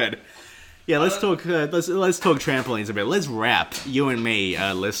 Very good. Yeah, let's talk. Let's talk trampolines a bit. Let's wrap you and me,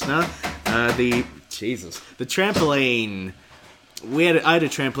 listener. The trampoline. I had a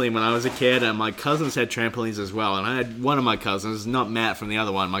trampoline when I was a kid, and my cousins had trampolines as well. And I had one of my cousins, not Matt from the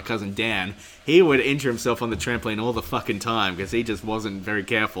other one, my cousin Dan. He would injure himself on the trampoline all the fucking time because he just wasn't very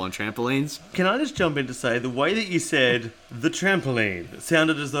careful on trampolines. Can I just jump in to say, the way that you said the trampoline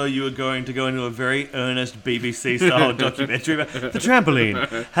sounded as though you were going to go into a very earnest BBC-style documentary about the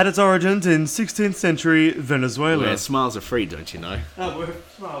trampoline. Had its origins in 16th century Venezuela. Where smiles are free, don't you know? Oh, we're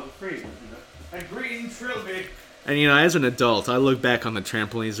smiles are free. And green trilby. And you know, as an adult, I look back on the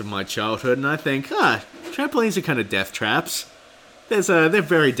trampolines of my childhood and I think, trampolines are kind of death traps. They're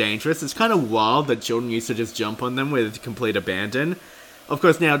very dangerous. It's kind of wild that children used to just jump on them with complete abandon. Of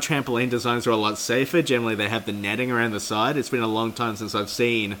course, now trampoline designs are a lot safer. Generally, they have the netting around the side. It's been a long time since I've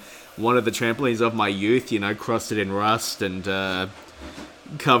seen one of the trampolines of my youth, crusted in rust and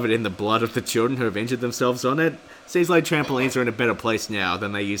covered in the blood of the children who have injured themselves on it. Seems like trampolines are in a better place now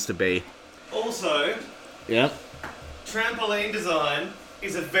than they used to be. Also, Yep. trampoline design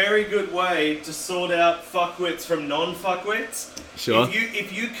is a very good way to sort out fuckwits from non-fuckwits. Sure.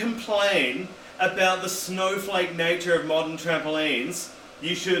 If you complain about the snowflake nature of modern trampolines,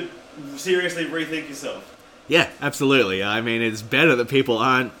 you should seriously rethink yourself. Yeah, absolutely. I mean, it's better that people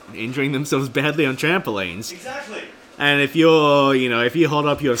aren't injuring themselves badly on trampolines. Exactly. And if if you hold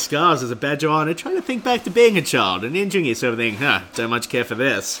up your scars as a badge of honor, try to think back to being a child and injuring yourself and think, don't much care for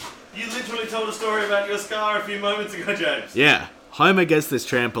this. You literally told a story about your scar a few moments ago, James. Yeah, Homer gets this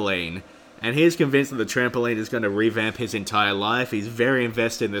trampoline, and he's convinced that the trampoline is going to revamp his entire life. He's very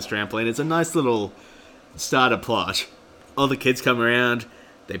invested in this trampoline. It's a nice little starter plot. All the kids come around,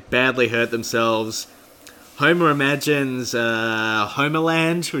 they badly hurt themselves. Homer imagines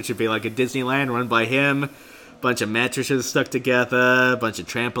Homerland, which would be like a Disneyland run by him. Bunch of mattresses stuck together, bunch of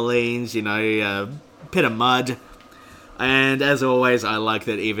trampolines, pit of mud. And as always, I like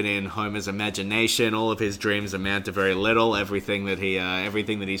that even in Homer's imagination, all of his dreams amount to very little. Everything that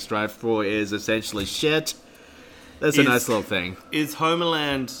he strives for is essentially shit. That's a nice little thing. Is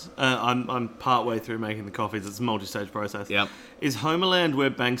Homerland... I'm partway through making the coffees. It's a multi-stage process. Yep. Is Homerland where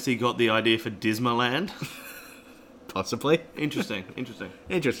Banksy got the idea for Dismaland? Possibly. Interesting.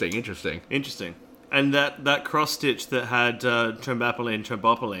 Interesting. And that cross-stitch that had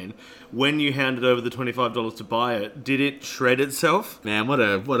trimbopoline, when you handed over the $25 to buy it, did it shred itself? Man, what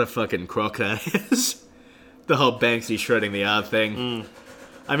a fucking crock that is. The whole Banksy shredding the art thing.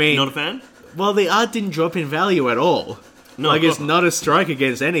 I mean... Not a fan? Well, the art didn't drop in value at all. No. It's not a strike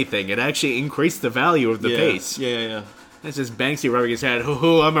against anything. It actually increased the value of the piece. Yeah. It's just Banksy rubbing his head.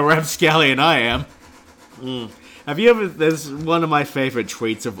 I'm a rapscallion, I am. Have you ever... There's one of my favorite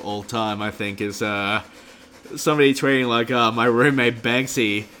tweets of all time, I think, is somebody tweeting like, my roommate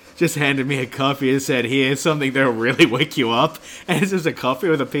Banksy just handed me a coffee and said, here's something that'll really wake you up. And it's just a coffee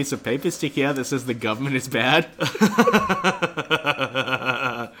with a piece of paper sticking out that says the government is bad.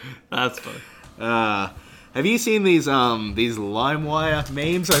 That's funny. Have you seen these LimeWire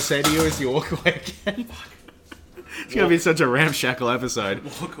memes I say to you as you walk away again? It's going to be such a ramshackle episode.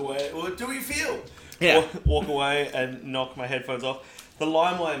 Walk away. What do we feel? Yeah. Walk away and knock my headphones off. The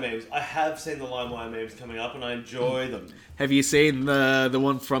LimeWire memes. I have seen the LimeWire memes coming up and I enjoy them. Have you seen the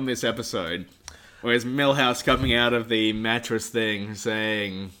one from this episode? Where it's Milhouse coming out of the mattress thing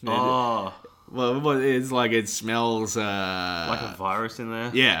saying... Oh. Well, it's like it smells... Like a virus in there?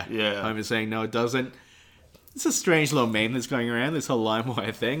 Yeah. Yeah. Homer's saying, no, it doesn't. It's a strange little meme that's going around, this whole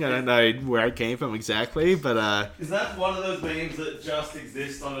LimeWire thing. I don't know where it came from exactly, but... Is that one of those memes that just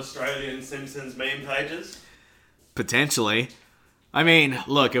exist on Australian Simpsons meme pages? Potentially. I mean,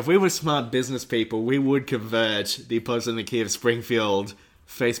 look, if we were smart business people, we would convert the Post and the Key of Springfield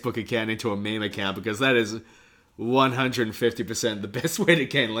Facebook account into a meme account, because that is 150% the best way to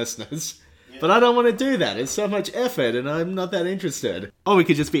gain listeners. But I don't want to do that. It's so much effort, and I'm not that interested. Or we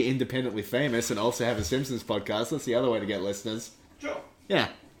could just be independently famous and also have a Simpsons podcast. That's the other way to get listeners. Sure. Yeah.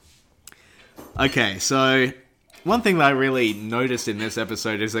 Okay, so one thing that I really noticed in this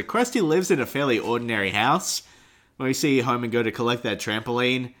episode is that Krusty lives in a fairly ordinary house. When we see Homer go to collect that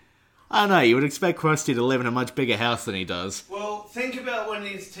trampoline, I don't know, you would expect Krusty to live in a much bigger house than he does. Well, think about when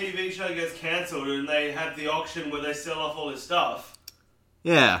his TV show gets cancelled and they have the auction where they sell off all his stuff.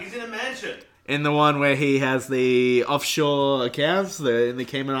 Yeah. He's in a mansion. In the one where he has the offshore accounts in the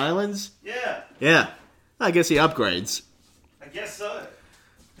Cayman Islands? Yeah, Yeah. I guess he upgrades. I guess so.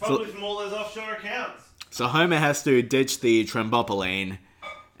 Probably from all those offshore accounts. So Homer has to ditch the trampoline,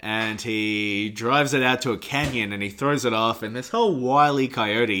 and he drives it out to a canyon, and he throws it off, and this whole Wile E.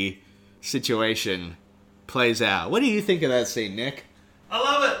 Coyote situation plays out. What do you think of that scene, Nick? I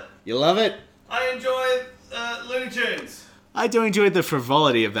love it. You love it? I enjoy Looney Tunes. I do enjoy the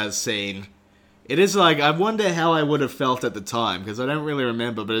frivolity of that scene. It is like, I wonder how I would have felt at the time, because I don't really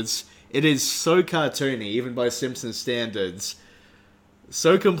remember, but it is so cartoony, even by Simpsons standards.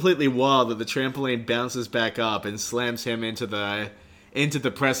 So completely wild that the trampoline bounces back up and slams him into the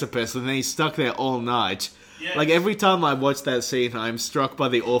precipice, and then he's stuck there all night. Yes. Like, every time I watch that scene, I'm struck by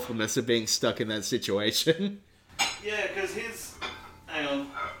the awfulness of being stuck in that situation. Yeah, because his... Hang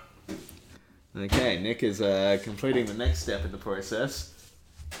on. Okay, Nick is completing the next step in the process.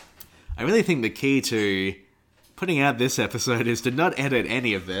 I really think the key to putting out this episode is to not edit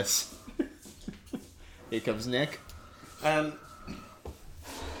any of this. Here comes Nick. A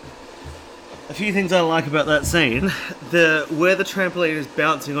few things I like about that scene. Where the trampoline is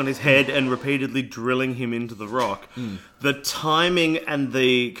bouncing on his head and repeatedly drilling him into the rock. The timing and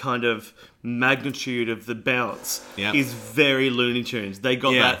the kind of magnitude of the bounce is very Looney Tunes. They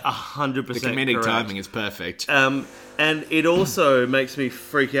got that 100% The comedic correct. timing is perfect. And it also makes me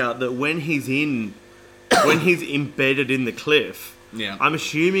freak out that when he's embedded in the cliff, I'm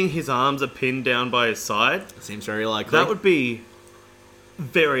assuming his arms are pinned down by his side. Seems very likely. That would be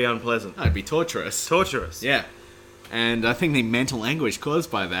very unpleasant. That'd be torturous. Torturous. Yeah. And I think the mental anguish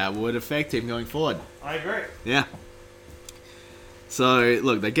caused by that would affect him going forward. I agree. Yeah. So,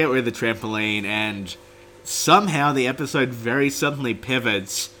 look, they get rid of the trampoline, and somehow the episode very suddenly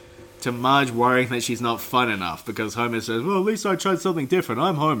pivots to Marge worrying that she's not fun enough, because Homer says, well, at least I tried something different.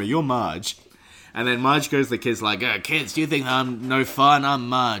 I'm Homer, you're Marge. And then Marge goes to the kids like, oh, kids, do you think I'm no fun? I'm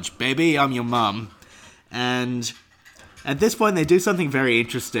Marge. Baby, I'm your mum. And at this point, they do something very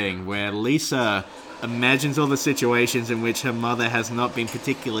interesting, where Lisa imagines all the situations in which her mother has not been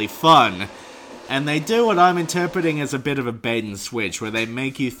particularly fun. And they do what I'm interpreting as a bit of a bait and switch, where they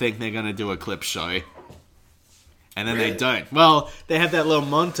make you think they're going to do a clip show. And then they don't. Well, they have that little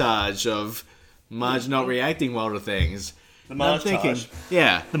montage of Marge not reacting well to things. The And I'm thinking, montage.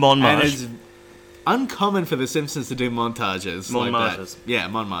 yeah. The montage. And it's uncommon for The Simpsons to do montages like that. Montages. Yeah,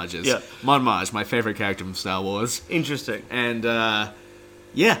 montages. Yeah. Montage, my favorite character from Star Wars. Interesting. And,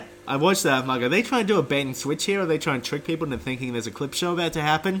 yeah, I watched that. I'm like, are they trying to do a bait and switch here? Or are they trying to trick people into thinking there's a clip show about to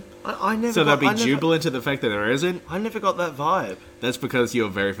happen? I never So got, they'll I be never- jubilant to the fact that there isn't? I never got that vibe. That's because you're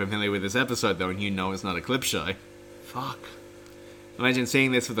very familiar with this episode, though, and you know it's not a clip show. Fuck. Imagine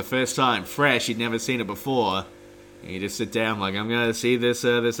seeing this for the first time, fresh, you'd never seen it before. And you just sit down like, I'm gonna see this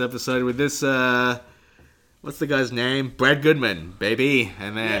episode with this, what's the guy's name? Brad Goodman, baby.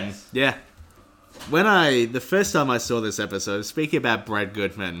 And then, Yes. yeah. The first time I saw this episode, speaking about Brad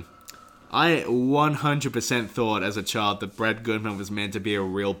Goodman, I 100% thought as a child that Brad Goodman was meant to be a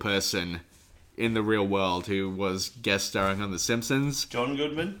real person in the real world who was guest starring on The Simpsons. John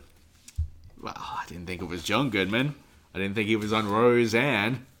Goodman? Well, I didn't think it was John Goodman. I didn't think he was on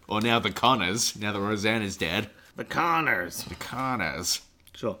Roseanne Or now the Connors, now that Roseanne is dead. The Connors. The Connors.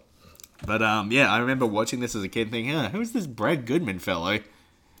 Sure. But, yeah, I remember watching this as a kid thinking, who's this Brad Goodman fellow?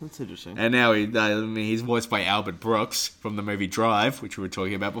 That's interesting. And now he's voiced by Albert Brooks from the movie Drive, which we were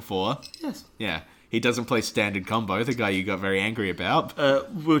talking about before. Yes. Yeah. He doesn't play Standard Combo, the guy you got very angry about.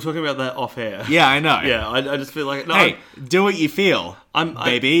 We were talking about that off air. Yeah, I know. Yeah, I just feel like... No, Hey, do what you feel,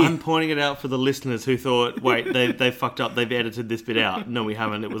 baby. I'm pointing it out for the listeners who thought, wait, they fucked up, they've edited this bit out. No, we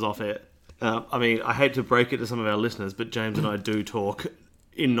haven't, it was off air. I mean, I hate to break it to some of our listeners, but James and I do talk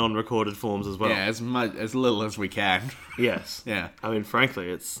in non-recorded forms as well. Yeah, as little as we can. Yes. Yeah. I mean, frankly,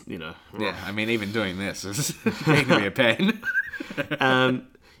 it's, Yeah, I mean, even doing this is going to be a pain.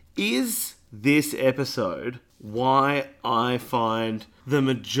 Is this episode why I find the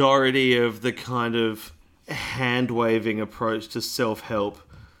majority of the kind of hand-waving approach to self-help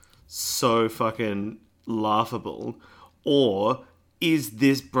so fucking laughable? Or is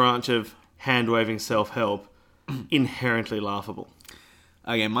this branch of hand-waving self-help inherently laughable?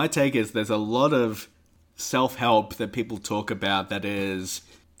 Okay, my take is there's a lot of self-help that people talk about that is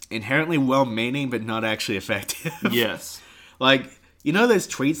inherently well-meaning but not actually effective. Yes. Like, you know those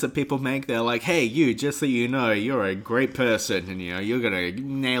tweets that people make? They're like, hey, you, just so you know, you're a great person and, you're going to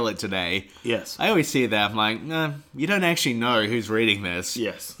nail it today. Yes. I always see that. I'm like, no, you don't actually know who's reading this.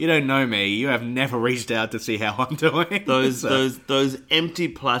 Yes. You don't know me. You have never reached out to see how I'm doing. Those empty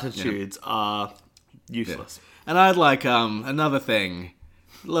platitudes are useless. And I'd like, another thing,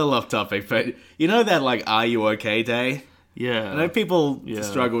 a little off topic, but you know that, like, Are You Okay Day? Yeah. I know people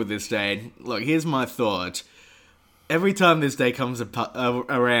struggle with this day. Look, here's my thought. Every time this day comes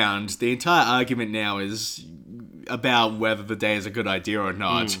around, the entire argument now is about whether the day is a good idea or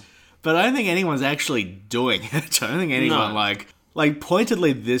not. But I don't think anyone's actually doing it. I don't think anyone, like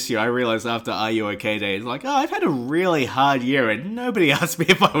pointedly this year, I realized after Are You Okay Day, it's like, I've had a really hard year and nobody asked me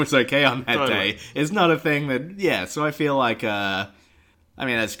if I was okay on that day. It's not a thing that, so I feel like, I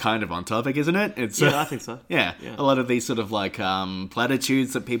mean, that's kind of on topic, isn't it? It's, I think so. Yeah. A lot of these sort of, like,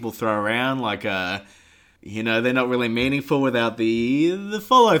 platitudes that people throw around, like, they're not really meaningful without the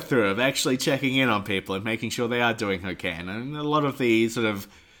follow-through of actually checking in on people and making sure they are doing okay. And a lot of the sort of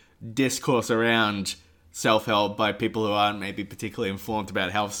discourse around self-help by people who aren't maybe particularly informed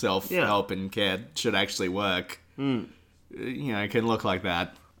about how self-help and care should actually work, can look like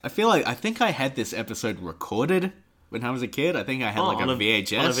that. I think I had this episode recorded when I was a kid. I think I had a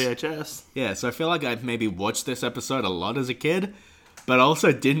VHS. On a VHS. Yeah, so I feel like I've maybe watched this episode a lot as a kid, but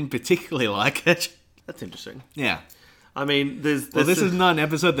also didn't particularly like it. That's interesting. Yeah. I mean, this is not an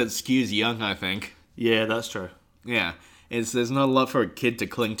episode that skews young, I think. Yeah, that's true. Yeah. There's not a lot for a kid to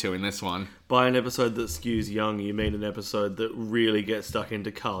cling to in this one. By an episode that skews young, you mean an episode that really gets stuck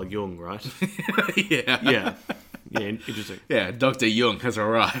into Carl Jung, right? Yeah. Yeah. Yeah, interesting. Yeah, Dr. Jung has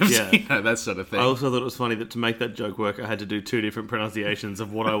arrived. Yeah. That sort of thing. I also thought it was funny that to make that joke work, I had to do two different pronunciations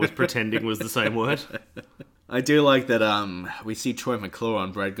of what I was pretending was the same word. I do like that we see Troy McClure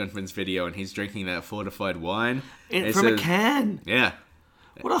on Brad Goodman's video and he's drinking that fortified wine. From a can. Yeah.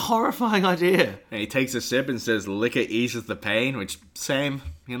 What a horrifying idea. And he takes a sip and says, liquor eases the pain, which, same,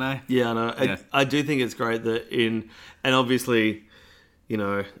 Yeah, I know. Yeah. I do think it's great that and obviously,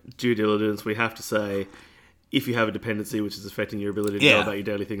 due diligence, we have to say, if you have a dependency which is affecting your ability to go about your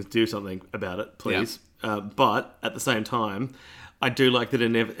daily things, do something about it, please. Yeah. But at the same time, I do like that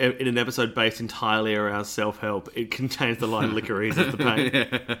in an episode based entirely around self-help, it contains the line liquor eases the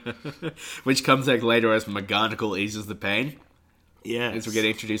pain. Which comes back later as McGonagall eases the pain. Yeah. As we get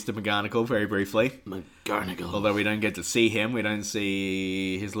introduced to McGonagall very briefly. McGonagall. Although we don't get to see him, we don't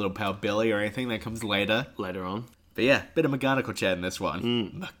see his little pal Billy or anything. That comes later. Later on. But yeah, bit of McGonagall chat in this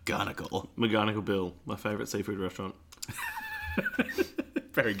one. McGonagall. McGonagall Bill, my favourite seafood restaurant.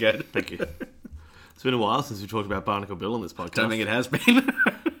 Very good. Thank you. It's been a while since we talked about Barnacle Bill on this podcast. Don't think it has been.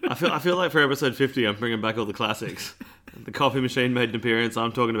 I feel like for episode 50, I'm bringing back all the classics. The coffee machine made an appearance.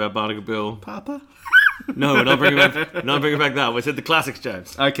 I'm talking about Barnacle Bill. Papa? No, we're not bringing back that. We said the classics,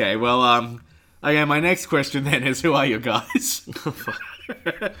 James. Okay, well, okay, my next question then is, who are you guys?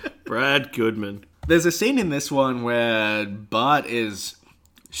 Brad Goodman. There's a scene in this one where Bart is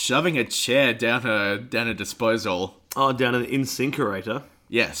shoving a chair down a disposal. Oh, down an incinerator.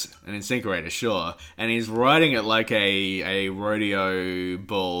 Yes, an incinerator, sure. And he's riding it like a rodeo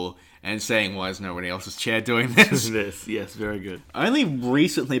bull and saying, why is nobody else's chair doing this? Yes, very good. I only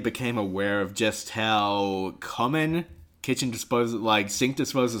recently became aware of just how common kitchen disposal, like sink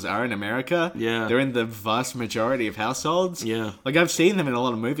disposals are in America. Yeah. They're in the vast majority of households. Yeah. Like I've seen them in a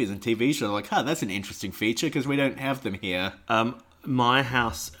lot of movies and TV shows. Like, that's an interesting feature because we don't have them here. my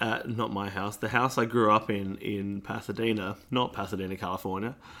house, not my house, the house I grew up in Pasadena, not Pasadena,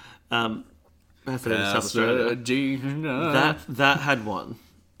 California, Pasadena, South Australia. That had one.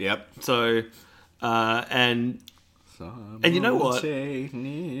 Yep. So, and you know what?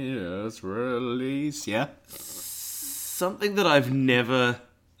 Release. Yeah. Something that I've never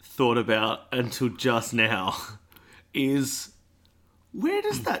thought about until just now is, where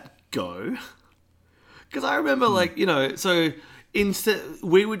does that go? Because I remember, like, you know, so instead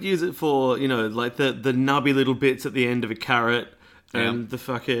we would use it for, you know, like the nubby little bits at the end of a carrot and the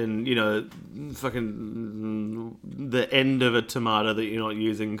fucking, you know, the end of a tomato that you're not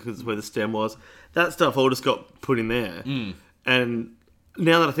using because where the stem was. That stuff all just got put in there. And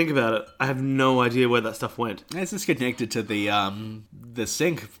now that I think about it, I have no idea where that stuff went. It's just connected to the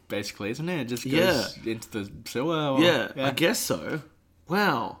sink, basically, isn't it? It just goes into the sewer. Yeah, I guess so.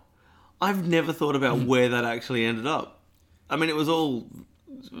 Wow. I've never thought about where that actually ended up. I mean, it was all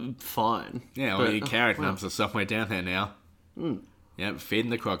fine. Yeah, well, your carrot nubs are somewhere down there now. Yep, feeding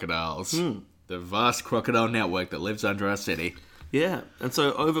the crocodiles. The vast crocodile network that lives under our city. Yeah, and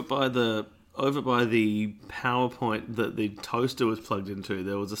so over by the power point that the toaster was plugged into,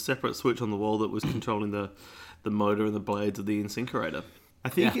 there was a separate switch on the wall that was controlling the motor and the blades of the incinerator. I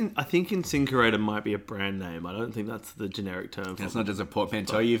think incinerator might be a brand name. I don't think that's the generic term. It's not just a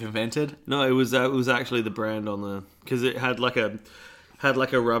portmanteau you've invented. No, it was actually the brand on the, because it had like a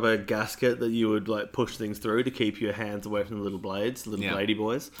rubber gasket that you would like push things through to keep your hands away from the little blades, little bladey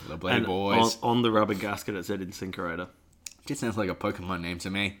boys. Little bladey And boys. On the rubber gasket it said incinerator. Just sounds like a Pokemon name to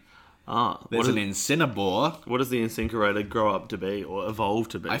me. Ah, There's an Incineroar. what does the incinerator grow up to be or evolve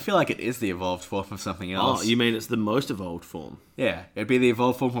to be? I feel like it is the evolved form of something else. Oh, you mean it's the most evolved form? Yeah, it'd be the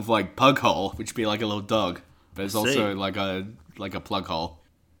evolved form of like Pug Hole, which would be like a little dog, but it's I see. also like a plug hole,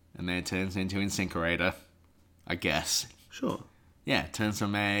 and then it turns into Incinerator, I guess. Sure. Yeah, it turns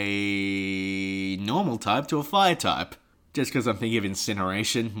from a normal type to a fire type, just because I'm thinking of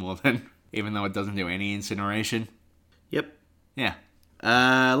incineration more than, even though it doesn't do any incineration. Yep. Yeah.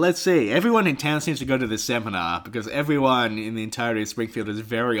 Let's see. Everyone in town seems to go to this seminar because everyone in the entirety of Springfield is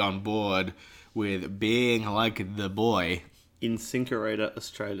very on board with being like the boy. Incinerator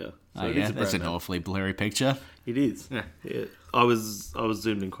Australia. So Oh it is yeah, a that's brand an name. awfully blurry picture. It is. Yeah. I was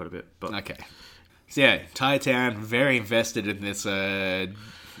zoomed in quite a bit, but Okay. So yeah, entire town very invested in this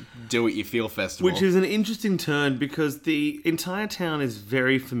Do What You Feel festival. which is an interesting turn because the entire town is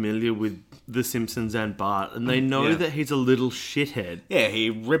very familiar with The Simpsons and Bart, and they know Yeah. that he's a little shithead. Yeah, he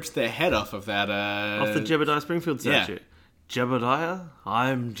rips the head off of that Off the Jebediah Springfield yeah. statue. Jebediah,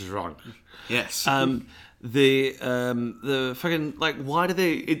 I'm drunk. Yes. The fucking, like, why do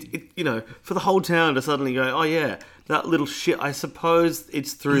they, you know, for the whole town to suddenly go, oh yeah, that little shit, I suppose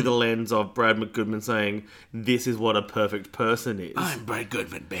it's through the lens of Brad McGoodman saying, this is what a perfect person is. I'm Brad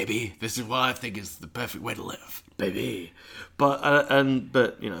Goodman, baby. This is what I think is the perfect way to live. Baby. But, you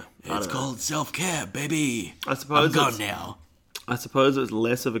know, I It's don't know. called self-care, baby. I suppose I'm gone it's- now. I suppose it's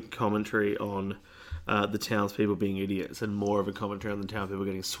less of a commentary on the townspeople being idiots and more of a commentary on the townspeople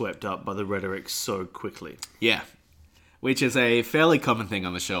getting swept up by the rhetoric so quickly. Yeah. Which is a fairly common thing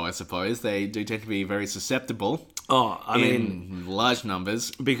on the show, I suppose. They do tend to be very susceptible Oh, I mean, in large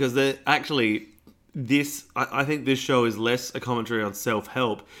numbers. because they're actually I think this show is less a commentary on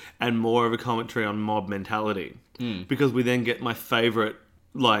self-help and more of a commentary on mob mentality. Because we then get my favourite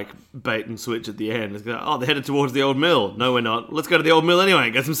like bait and switch at the end. It's like, oh, they're headed towards the old mill. No, we're not. Let's go to the old mill anyway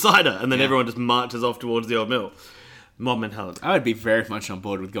and get some cider. And then Yeah. everyone just marches off towards the old mill. Mob mentality. I would be very much on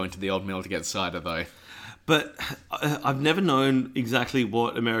board with going to the old mill to get cider, though. But I've never known exactly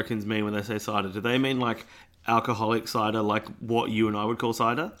what Americans mean when they say cider. Do they mean like alcoholic cider, like what you and I would call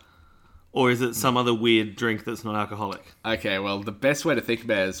cider? Or is it some other weird drink that's not alcoholic? Okay, well, the best way to think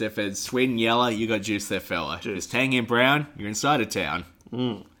about it is if it's sweet and yellow, you got juice there, fella. If it's tangy and brown, you're in cider town.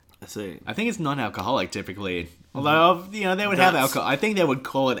 I see. I think it's non-alcoholic, typically. Although, you know, they would have That's- alcohol. I think they would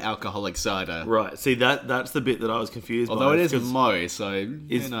call it alcoholic cider. Right. See, that's the bit that I was confused by. Although it is 'cause Mo, so who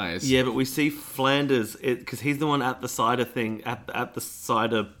is- knows? Yeah, but we see Flanders, because he's the one at the cider thing, at the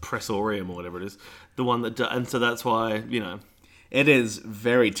cider pressorium or whatever it is. The one that, and so that's why, you know. It is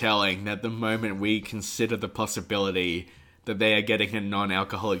very telling that the moment we consider the possibility that they are getting a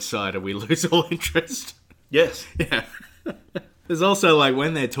non-alcoholic cider, we lose all interest. Yes. Yeah. There's also, like,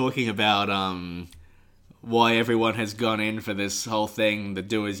 when they're talking about why everyone has gone in for this whole thing, the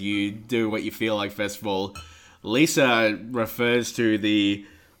Do As You Do What You Feel Like festival, Lisa refers to the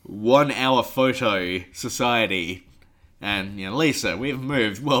 1 hour photo society. And, you know, Lisa, we've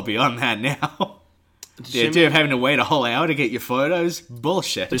moved well beyond that now. The idea of having to wait a whole hour to get your photos?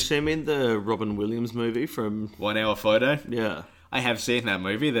 Bullshit. Does she mean the Robin Williams movie from... 1 hour photo? Yeah. I have seen that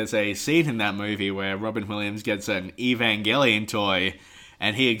movie. There's a scene in that movie where Robin Williams gets an Evangelion toy,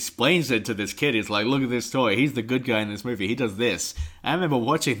 and he explains it to this kid. He's like, look at this toy. He's the good guy in this movie. He does this. I remember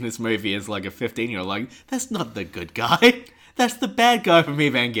watching this movie as like a 15-year-old, like, that's not the good guy. That's the bad guy from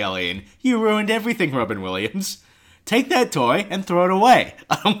Evangelion. You ruined everything, Robin Williams. Take that toy and throw it away.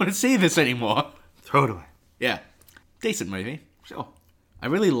 I don't want to see this anymore. Throw it away. Yeah. Decent movie. Sure. I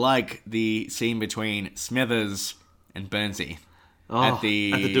really like the scene between Smithers and Burnsy. At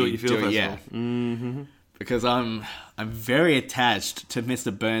the Do What You Feel Festival. Yeah. Mm-hmm. Because I'm very attached to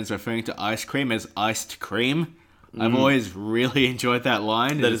Mr. Burns referring to ice cream as iced cream. I've always really enjoyed that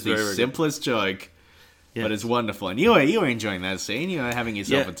line. That It is is the very, very simplest joke, Yeah. but it's wonderful. And you were enjoying that scene. You were having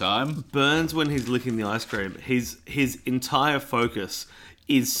yourself a time. Burns, when he's licking the ice cream, his entire focus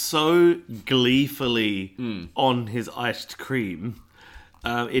is so gleefully on his iced cream.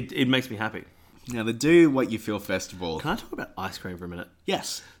 It makes me happy. Now, the Do What You Feel Festival. Can I talk about ice cream for a minute?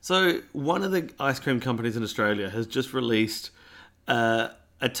 Yes. So, one of the ice cream companies in Australia has just released a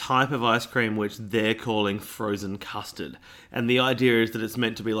type of ice cream which they're calling frozen custard. And the idea is that it's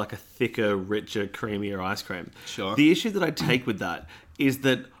meant to be like a thicker, richer, creamier ice cream. Sure. The issue that I take with that is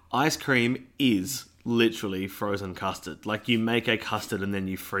that ice cream is literally frozen custard. Like, you make a custard and then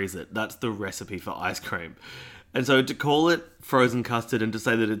you freeze it. That's the recipe for ice cream. And so to call it frozen custard and to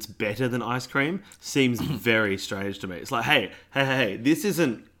say that it's better than ice cream seems very strange to me. It's like, hey, this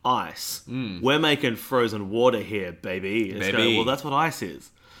isn't ice. We're making frozen water here, baby. It's Baby. well, that's what ice is.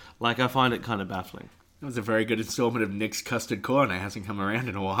 Like, I find it kind of baffling. That was a very good installment of Nick's Custard Corner. It hasn't come around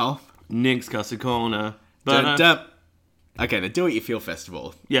in a while. Nick's Custard Corner. But, Dun, dun. Okay, the Do What You Feel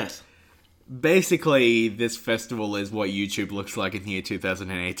Festival. yes. Basically, this festival is what YouTube looks like in the year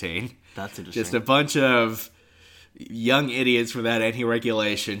 2018. That's interesting. Just a bunch of young idiots without any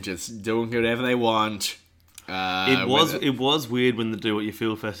regulation, just doing whatever they want. It was weird when the Do What You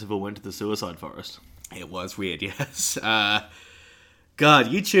Feel festival went to the Suicide Forest. It was weird, yes. God,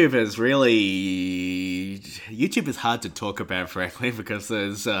 YouTube is hard to talk about, frankly, because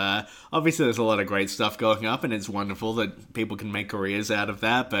there's obviously there's a lot of great stuff going up, and it's wonderful that people can make careers out of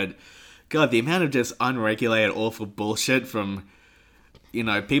that. But God, the amount of just unregulated, awful bullshit from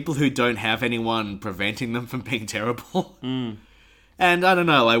people who don't have anyone preventing them from being terrible. And I don't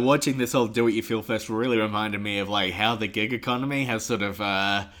know, like watching this whole Do What You Feel festival really reminded me of like how the gig economy has sort of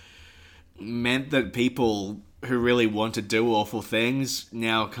meant that people who really want to do awful things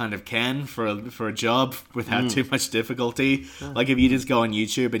now kind of can for a job without too much difficulty. Like if you just go on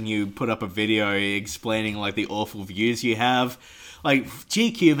YouTube and you put up a video explaining like the awful views you have, like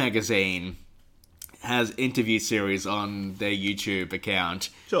GQ magazine has interview series on their YouTube account.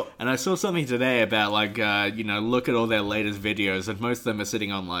 Sure. And I saw something today about like look at all their latest videos, and most of them are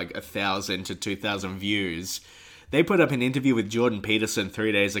sitting on like 1,000 to 2,000 views. They put up an interview with Jordan Peterson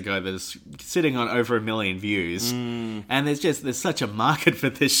 3 days ago that's sitting on over 1 million views. And there's such a market for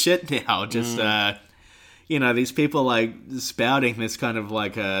this shit now. Just, these people like spouting this kind of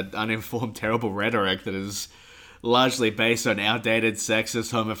like uninformed, terrible rhetoric that is largely based on outdated,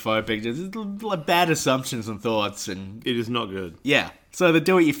 sexist, homophobic, just bad assumptions and thoughts. And It is not good. yeah. So the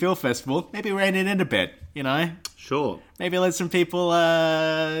Do What You Feel festival, maybe rein it in a bit, Sure. Maybe let some people,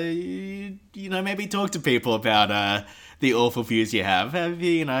 maybe talk to people about the awful views you have.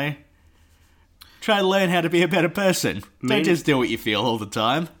 Try to learn how to be a better person. Don't just do what you feel all the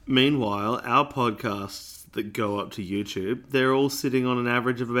time. Meanwhile, our podcasts that go up to YouTube, they're all sitting on an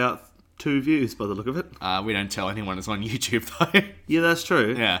average of about 2 views by the look of it. We don't tell anyone it's on YouTube, though. Yeah, that's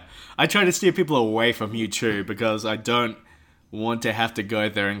true. Yeah. I try to steer people away from YouTube because I don't want to have to go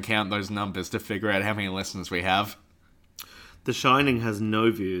there and count those numbers to figure out how many listeners we have. The Shining has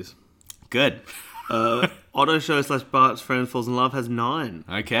no views. Good. Otto Show / Bart's Friend Falls in Love has 9.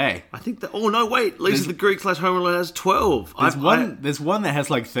 Okay. I think that... Oh, no, wait. Lisa the Greek / Home Alone has 12. There's one that has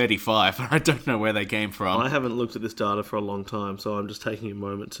like 35, and I don't know where they came from. I haven't looked at this data for a long time, so I'm just taking a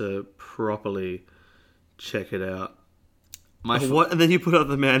moment to properly check it out. What? And then you put up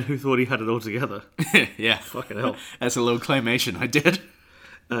the man who thought he had it all together. Yeah. Fucking hell. That's a little claymation I did.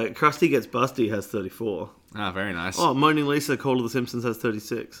 Krusty Gets Busty has 34. Ah, very nice. Oh, Moaning Lisa, Call of the Simpsons has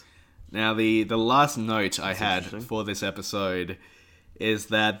 36. Now, the last note I had interesting. for this episode is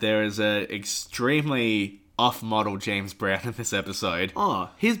that there is a extremely off-model James Brown in this episode. Oh,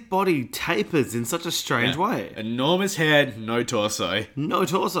 his body tapers in such a strange way. Enormous head, no torso. No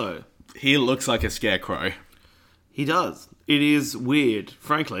torso. He looks like a scarecrow. He does. It is weird.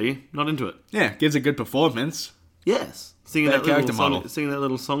 Frankly, not into it. Yeah, gives a good performance. Yes. Singing Better that, little character song, model. singing that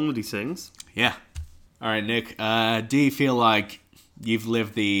little song that he sings. Yeah. All right, Nick. Do you feel like you've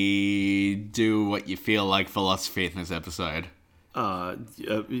lived the do what you feel like philosophy in this episode?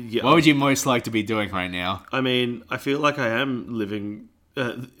 Yeah. What would you most like to be doing right now? I mean, I feel like I am living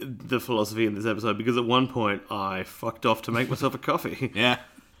the philosophy in this episode because at one point I fucked off to make myself a coffee. Yeah.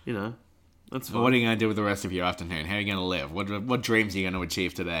 You know, that's fine. Well, what are you going to do with the rest of your afternoon? How are you going to live? What dreams are you going to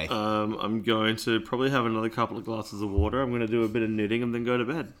achieve today? I'm going to probably have another couple of glasses of water. I'm going to do a bit of knitting and then go to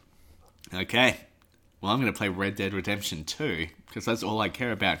bed. Okay. Well, I'm going to play Red Dead Redemption 2 because that's all I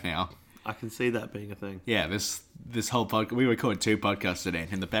care about now. I can see that being a thing. Yeah, this whole podcast, we recorded 2 podcasts today.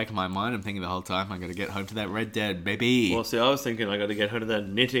 In the back of my mind, I'm thinking the whole time, I got to get home to that Red Dead, baby. Well, see, I was thinking I got to get home to that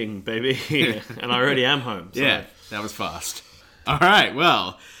knitting, baby, and I already am home. So. Yeah, that was fast. All right,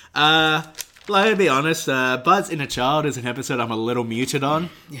 well, to be honest, Bud's Inner Child is an episode I'm a little muted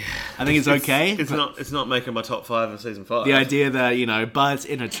on. Yeah, I think it's okay. It's not making my top 5 of season 5. The idea that Bud's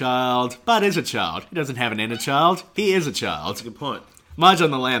inner child. Bud is a child. He doesn't have an inner child. He is a child. Good point. Marge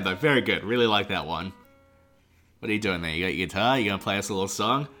on the Lamb, though, very good. Really like that one. What are you doing there? You got your guitar? You gonna play us a little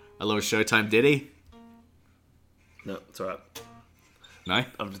song? A little Showtime ditty? No, it's alright. No?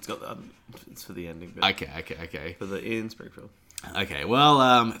 I've just got that. It's for the ending bit. Okay. For the Ian Springfield. Okay,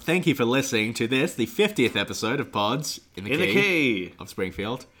 well, thank you for listening to this, the 50th episode of Pods in the Key of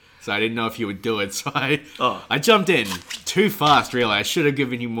Springfield. So I didn't know if you would do it, so I jumped in too fast, really. I should have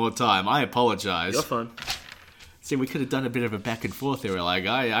given you more time. I apologize. You're fine. See, we could have done a bit of a back and forth there. Like,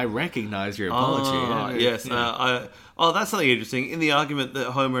 I recognize your apology. Yes. Yeah. That's something interesting. In the argument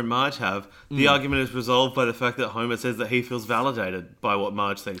that Homer and Marge have, the argument is resolved by the fact that Homer says that he feels validated by what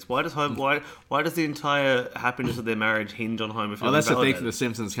Marge thinks. Why does why does the entire happiness of their marriage hinge on Homer feeling that's validated? the thing that The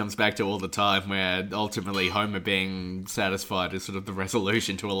Simpsons comes back to all the time, where ultimately Homer being satisfied is sort of the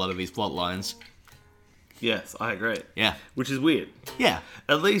resolution to a lot of these plot lines. Yes, I agree. Yeah. Which is weird. Yeah.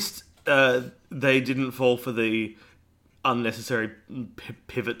 At least they didn't fall for the unnecessary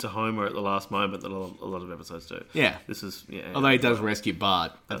pivot to Homer at the last moment that a lot of episodes do. Yeah. This is Although he does rescue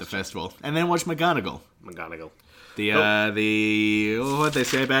Bart at the festival, and then watch McGonagall. What they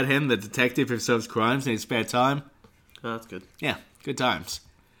say about him, the detective who solves crimes in his spare time. Oh, that's good. Yeah, good times.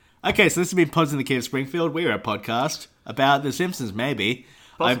 Okay, so this has been Pods in the Key of Springfield. We're a podcast about The Simpsons, maybe.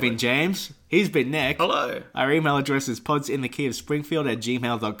 Possibly. I've been James. He's been Nick. Hello. Our email address is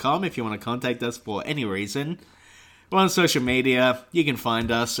podsinthekeyofspringfield@gmail.com if you want to contact us for any reason. We're on social media. You can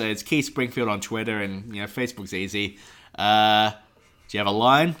find us. It's Key Springfield on Twitter, and Facebook's easy. Do you have a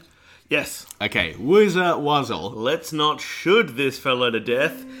line? Yes. Okay, Woozer Wazzle. Let's not shoot this fellow to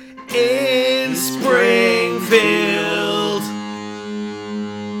death in Springfield.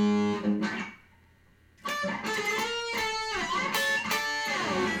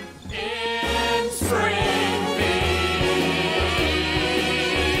 In Springfield.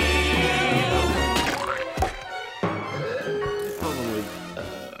 The problem with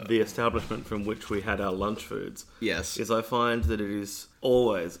the establishment from which we had our lunch foods Yes. is I find that it is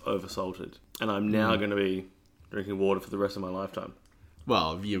always oversalted, and I'm now going to be drinking water for the rest of my lifetime.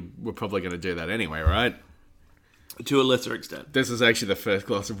 Well, you were probably going to do that anyway, right? To a lesser extent. This is actually the first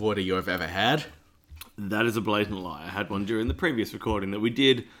glass of water you have ever had. That is a blatant lie. I had one during the previous recording that we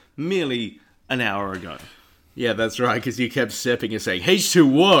did merely an hour ago. Yeah, that's right, because you kept sipping and saying,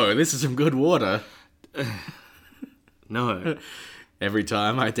 H2O, this is some good water. No. Every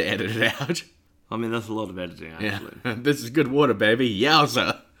time I had to edit it out. I mean, that's a lot of editing, actually. Yeah. This is good water, baby.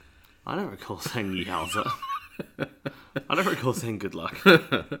 Yowza. I don't recall saying yowza. I don't recall saying good luck.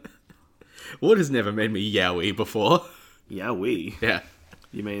 Water's never made me yowie before. Yowie? Yeah.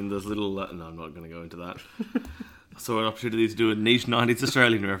 You mean those little... no, I'm not going to go into that. I saw an opportunity to do a niche 90s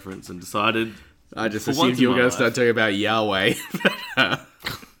Australian reference and decided... I just for assumed once you in were my going to start life- talking about Yahweh.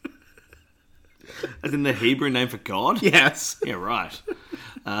 As in the Hebrew name for God? Yes. Yeah, right.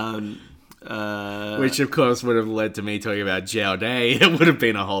 Which, of course, would have led to me talking about Jowday. It would have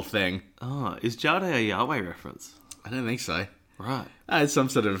been a whole thing. Oh, is Jowday a Yahweh reference? I don't think so. Right. It's some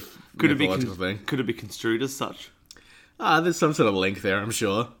sort of mythological thing. Could it be construed as such? There's some sort of link there, I'm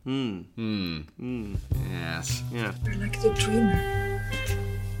sure. Yes. Yeah. You're like the dreamer.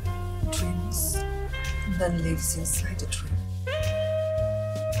 Dreams and then lives inside the dream.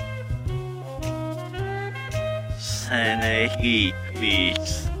 Senehi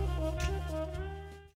Beats.